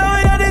hero,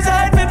 we don't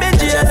decide to be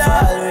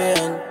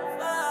jailer.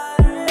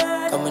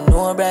 Come and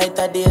know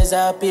brighter days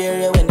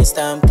appear when it's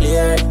time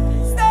clear.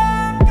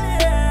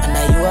 And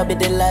now you will be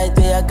the light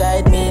where you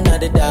guide me in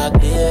the dark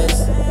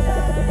days.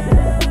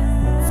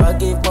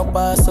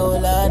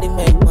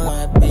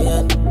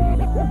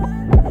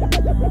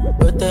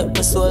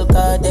 my soul,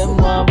 cause them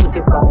want put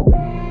it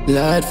back.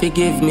 Lord,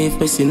 forgive me if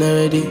me sin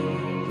already.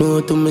 No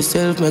to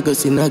myself, me go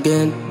sin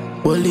again.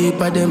 One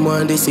heap of them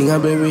want they sing a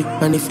berry.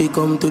 And if it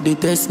come to the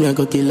test, me I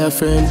go kill a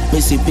friend.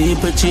 Me see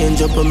people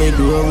change up and me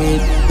grow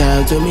with.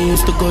 Dogs when me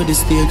used to go the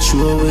stage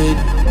show with.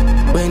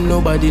 When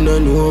nobody no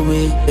know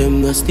way.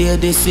 Them no stay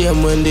the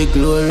same when they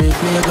glory.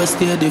 Me I go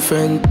stay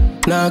different.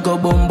 Now I go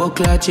bumbo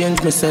clock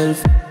change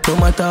myself. No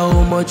matter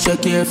how much I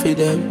care for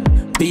them.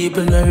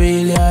 People no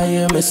really I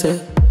hear me say.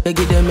 They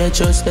give them a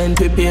trust and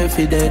prepare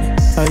for that.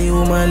 A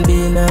human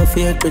being and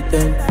fear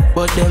pretend.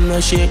 But them no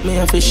shake me,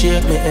 I fi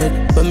shake me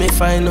head. When me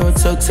find out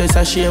success,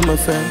 I share my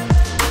friend.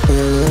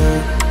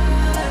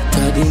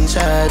 God in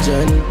charge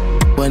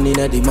and one in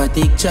a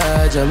dramatic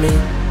charge of me.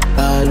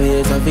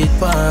 Always have it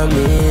for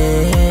me.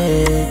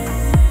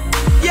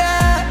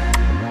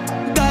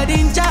 Yeah, God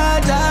in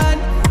charge and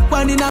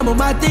one in a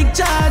dramatic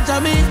charge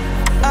of me.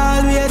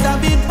 Always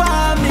have it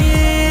for me.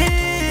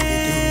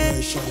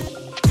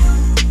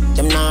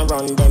 Them now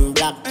run them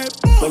black.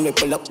 When we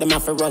pull up, them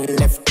have to run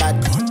left back.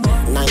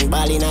 9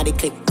 ball inna the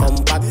click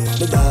compact.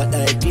 The dark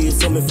like clear,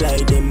 so me fly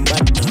them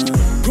back.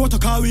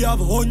 Protocol we have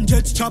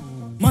 100 chop.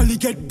 Molly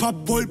get pop,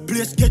 whole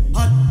place get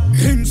hot.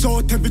 Hands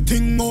out,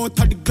 everything out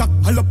of the clock.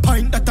 All a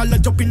pint that all a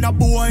jump in a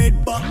boy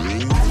head back.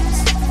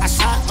 A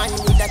shot man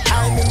with a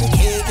time in the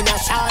cake in a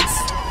shots.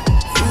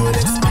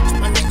 Rolex match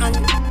man the hand.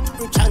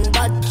 Rich and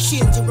bad.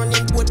 Change the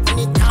running boat on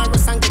the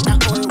Taurus and get a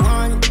whole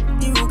one.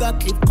 The Ruger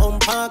clip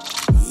compact.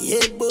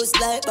 Head boost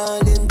like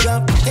ball and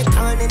drop. Take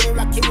on in the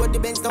rocky road, the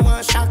Benz no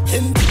one shot.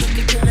 Him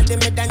kicking at the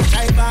mid and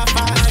drive off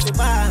as the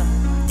bar.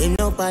 They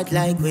no bad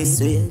like we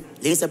swear.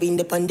 Lace up in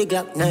the pan the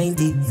Glock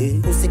 90.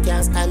 Yeah. Pussy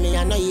can't stand me,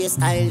 I know you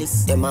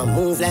stylist. Them a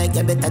move like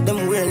you better,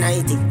 them wear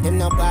 90. Them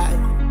no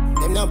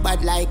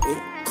bad like we.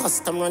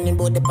 Custom running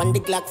bout the pan the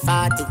Glock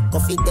 40.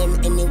 Coffee them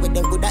anyway,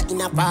 them good at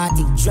in a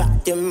party.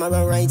 Drop them on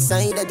the right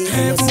side of the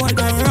hey, boy,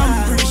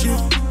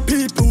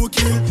 people who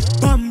kill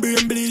Bambi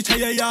and bleach, how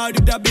you yard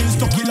with the bills.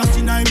 Stucky last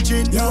in I'm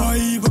chin. Yeah,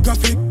 evil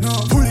graphic, no.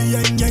 Fully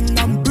yang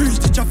and breeze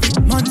the traffic.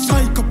 Man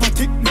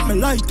psychopathic, make me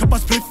light up a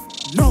spliff.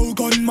 No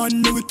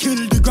gunman, no we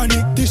kill the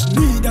granny. This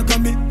need a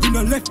gummy, we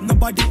no left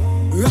nobody.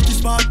 Rocky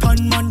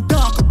Spartan, man,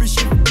 dark up his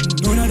shit.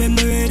 None of them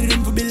no ready,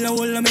 them for bill a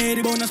whole of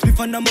me. Bonus spliff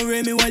and I'm a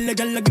me while the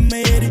girl like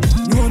me ready.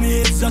 No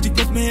me exotic,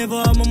 plus me ever,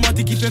 I'm a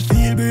matic. If you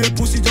feel brave,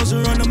 pussy just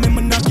run on me,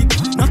 man, knock it.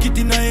 Knock it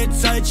in the head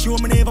side, show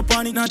me never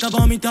panic. Not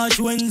about me touch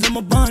wins, I'm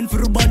a band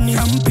for a badness.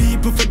 Some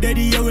people for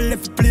daddy, I will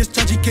left the place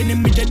tragic.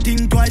 Can me the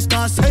thing twice,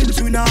 cause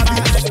sense we not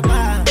be.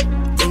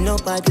 They no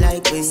bad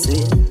like we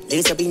swear.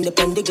 Lace up in the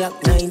pan the Glock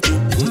 90.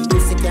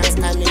 Pussy can't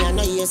stand me, I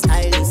know you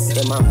stylist.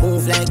 Them a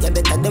move like you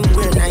better, them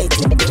wear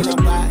 90.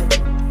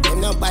 They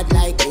no bad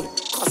like we.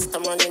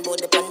 Custom running bout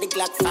the pan the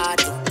Glock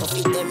 40.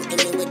 Coffee them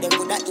anyway, them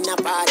good at in a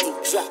party.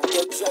 Drop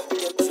them.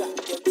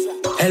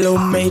 Hello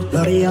mate,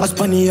 I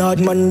spun the hard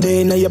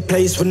Monday. Now your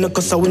place when the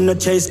cuss I win no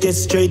chase. Get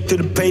straight to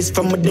the pace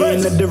from a day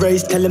into the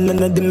race. Tell him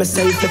none of them are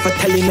safe. If I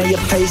tell you now your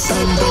face,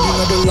 I'm ready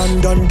now the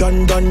London,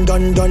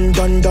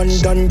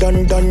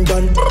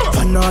 done.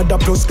 Fanada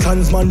plus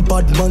clansman,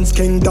 bad man's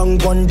king, down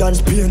one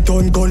dance, paint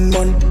on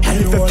gunman.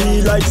 And if you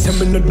feel like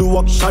sending me do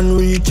action,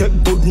 recheck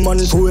good man,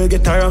 so you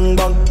get a wrong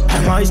bang.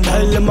 And my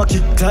style, them a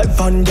kick like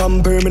Van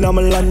Damme, Birmingham,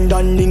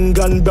 London,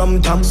 England,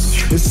 Brampton.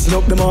 Listen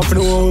up, them off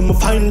and home, I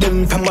find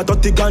them from a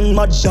 30 gun,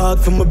 mad dog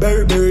from a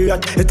Burberry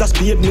hat. It has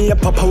paid me a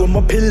papa when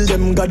I pill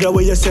them. God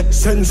away you say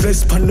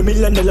senseless pan the $1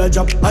 million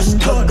job.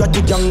 Hashtag got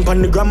the gang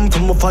pan the gram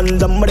from my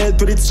fans. I'm ready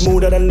to it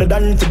smoother than the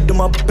dance. Fit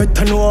them up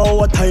better know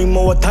our time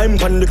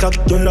pan the clock.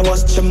 You know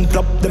watch them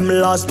flop them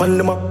last pan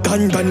them up.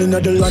 Gun in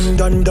the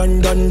London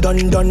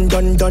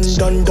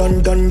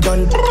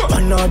done.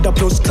 Another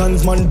plus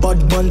clansman,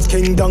 bad man's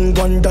king down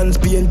one dance,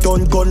 paint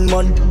on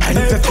gunman. And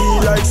if you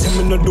feel like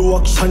some no do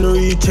action,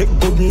 recheck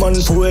good man,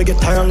 so we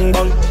get a wrong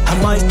bang.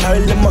 And my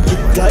style them a kick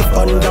like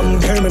Van Damme,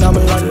 Birmingham,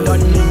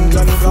 London,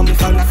 England,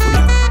 Brampton.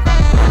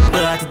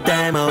 But at the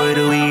time I would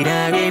do it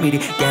and remedy.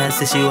 Girl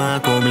says she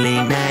want come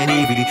link 9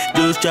 DVD.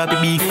 Just drop a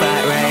big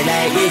fat right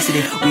like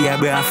yesterday. We are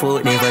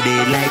barefoot, never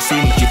did like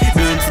symmetry.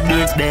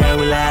 Don't there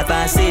we laugh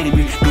and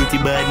celebrate. Dirty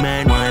bad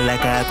man want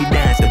like happy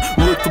dancer.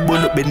 Work for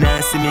bun up but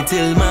not see me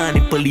till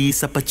morning.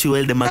 Police a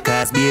patrol them a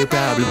cause be a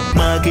problem.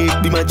 Market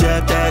be my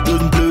job type,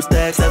 doesn't blue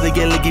stacks. Have a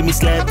girl give me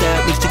slap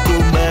tap, which she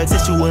come back.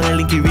 Says she want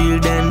link it real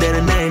than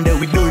a 9 that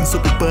we doing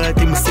super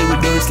party. Me say we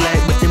don't slide,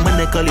 but the man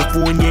that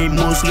California ain't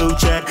more slow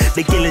chat.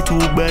 They kill it too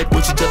bad,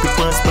 but she drop it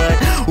one spot.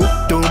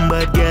 Uptown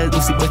bad girl,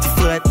 pussy but you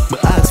flat.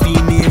 But ask for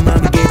me and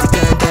mama get the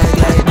contact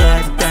like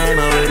that. Time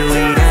I wear the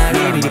way down,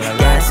 baby.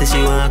 Girl says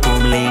she want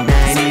come link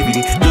 9 DVD.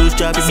 Just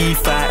drop it be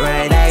fat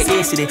right like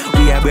yesterday.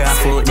 We are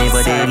barefoot,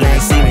 never did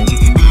like symmetry.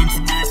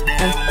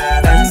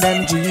 And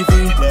then GV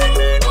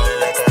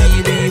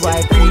Stevie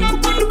YP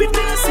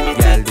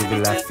Girl, do the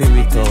laugh in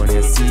return,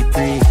 you see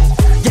free.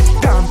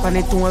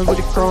 Company tool with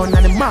the crown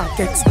and the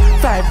markets.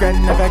 5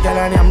 grand of a girl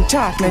and I'm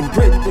chocolate.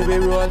 Red baby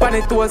roll.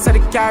 Panny tools at the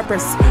car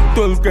press.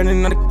 12 grand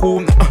in the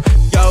cool.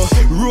 Yo,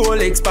 roll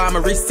Rolex for my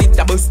wrist, it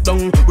a bust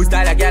down. We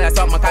style a girl, I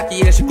saw my cocky,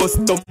 yeah, she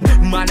custom.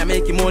 Man, I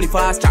making money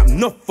fast, trap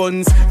no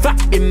funds.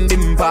 Fat bim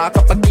bim, park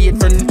up a gate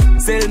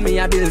front. Sell me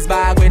a bills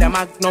bag with a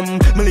magnum.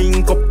 Me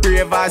link up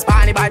ravers,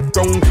 panny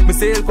background. Me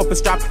sell couple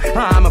strap,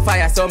 I'm a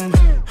fire some.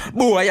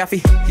 Boy, I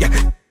feel,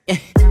 yeah.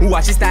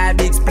 Watch his style,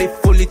 big split,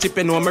 fully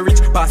chipping on my rich.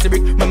 Pass the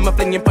brick, mama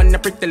flinging pon the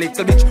pretty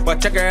little bitch.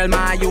 Watch a girl,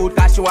 my youth,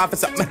 cause she want for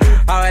something.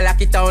 I will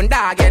lock it down,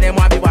 dog, yeah, them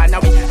want be one a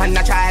week. And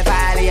I try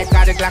violate,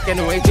 cause the Glock, you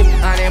know it chip.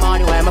 And them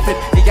money when I flip,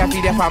 they can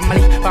feed their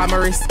family. For my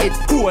wrist, it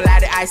cool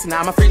like the ice in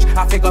my fridge.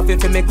 I figure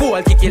if me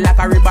gold, kick it like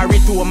a ribbery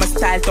too. My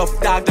style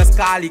tough, dog, just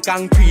call it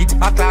concrete.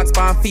 A clocks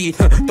pan feet,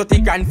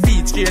 30 grand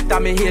feet, straight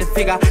on me heel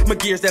figure. My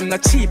gears, them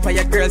not cheap, and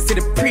your girl see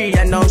the pre.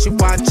 And now she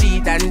want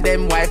cheat, and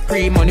them white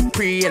pre, money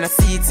pre. And a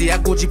seat, see a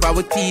Gucci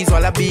power tees,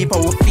 while I beep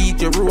our feet.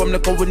 Your room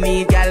look how we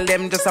need, girl,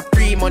 them just a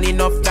free money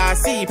enough to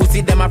see.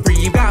 Pussy them a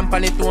free, ramp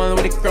on it all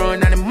with the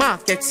crown and the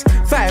markets.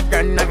 5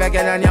 grand, have a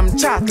girl and yam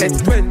chocolate.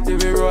 20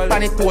 we roll,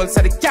 on it all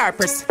so the car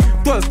press.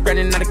 12 grand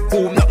in the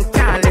cool, nothing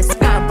careless.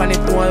 Ramp on it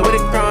all with the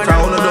crown and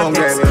the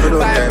markets. 5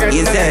 grand,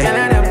 have a girl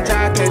and yam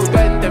chocolate.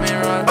 20 we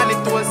roll, on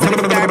it all so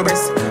the car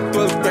press.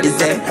 12 grand in the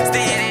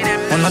stay in them.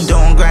 On a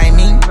don't grind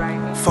me.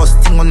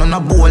 First thing on a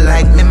bowl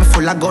like me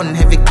full of gun,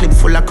 heavy clip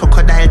full of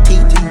crocodile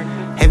teeth.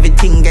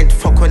 Everything get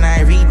fuck when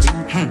I reach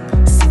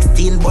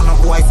 16 bun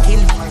up boy skin.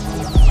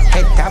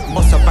 Head tap,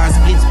 bust up and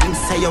split.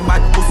 Say your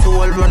bad pussy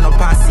all run up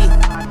and see.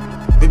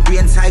 My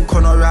brain side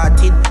corner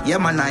rotted. Yeah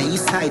man I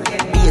east side,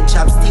 be a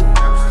chapstick.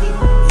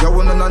 You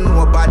wanna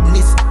know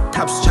badness.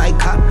 Top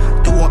striker,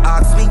 don't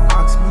ask me.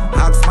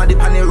 Ask me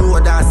dip on the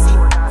road and see.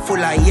 Full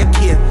of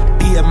AK,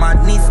 be a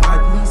madness.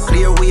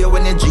 Clear way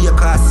when the G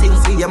car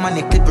sing. Yeah man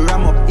the clip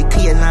ram up, the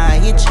clear now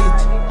hit shit.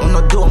 On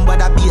no dumb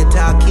but I be a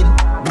talking.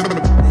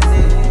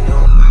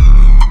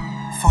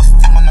 First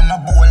thing on a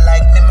bowl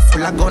like me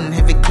full of gun,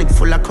 heavy clip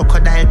full of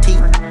crocodile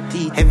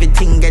teeth.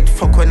 Everything get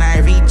fuck when I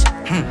reach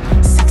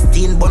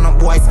 16 bun up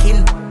boy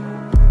skin.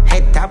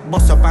 Head tap,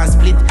 bust up and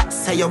split.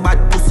 Say your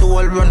bad pussy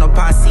all run up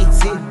and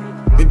see.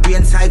 My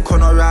brain side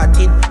corner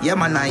rotted. Yeah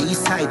man I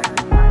east side.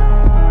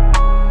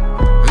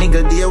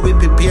 Nigga there we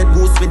prepared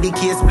goose with the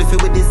case.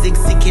 Spliffy with the zig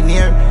in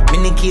here.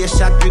 Mini case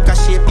shot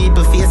ricochet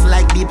people face.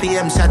 Like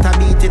BPM shot a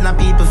beat in a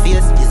people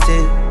face. You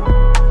say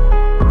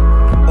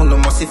oh no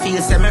must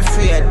feel say me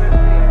afraid.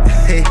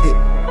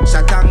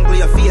 Shot angle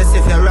your face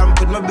if you ramp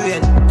with my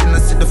brain. Can I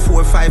see the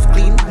 4-5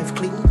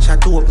 clean?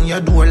 Shot open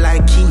your door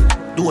like key.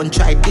 Don't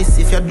try this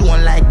if you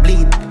don't like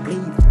bleed.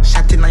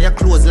 Shot in your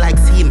clothes like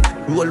seam.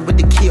 Roll with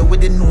the care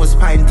with the nose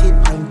pinted.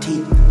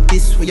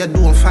 This way you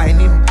don't find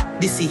him.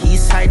 This is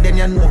his side then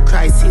you know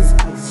crisis.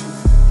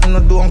 You know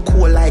don't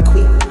cool like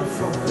we.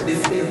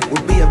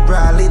 We be a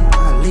brawling.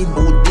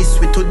 Who this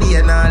way today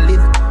and I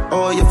live.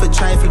 Oh, you for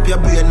try flip your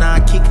brain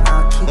and kick.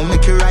 Or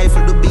make your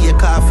rifle to be a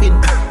coffin.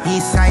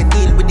 East side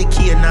deal with the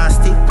key and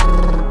nasty.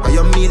 Or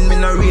you mean me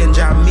no range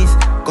and miss.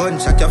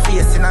 Gunshot your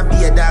face in a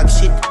be a dog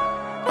shit.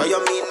 Or you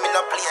mean me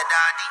no play a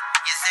dog.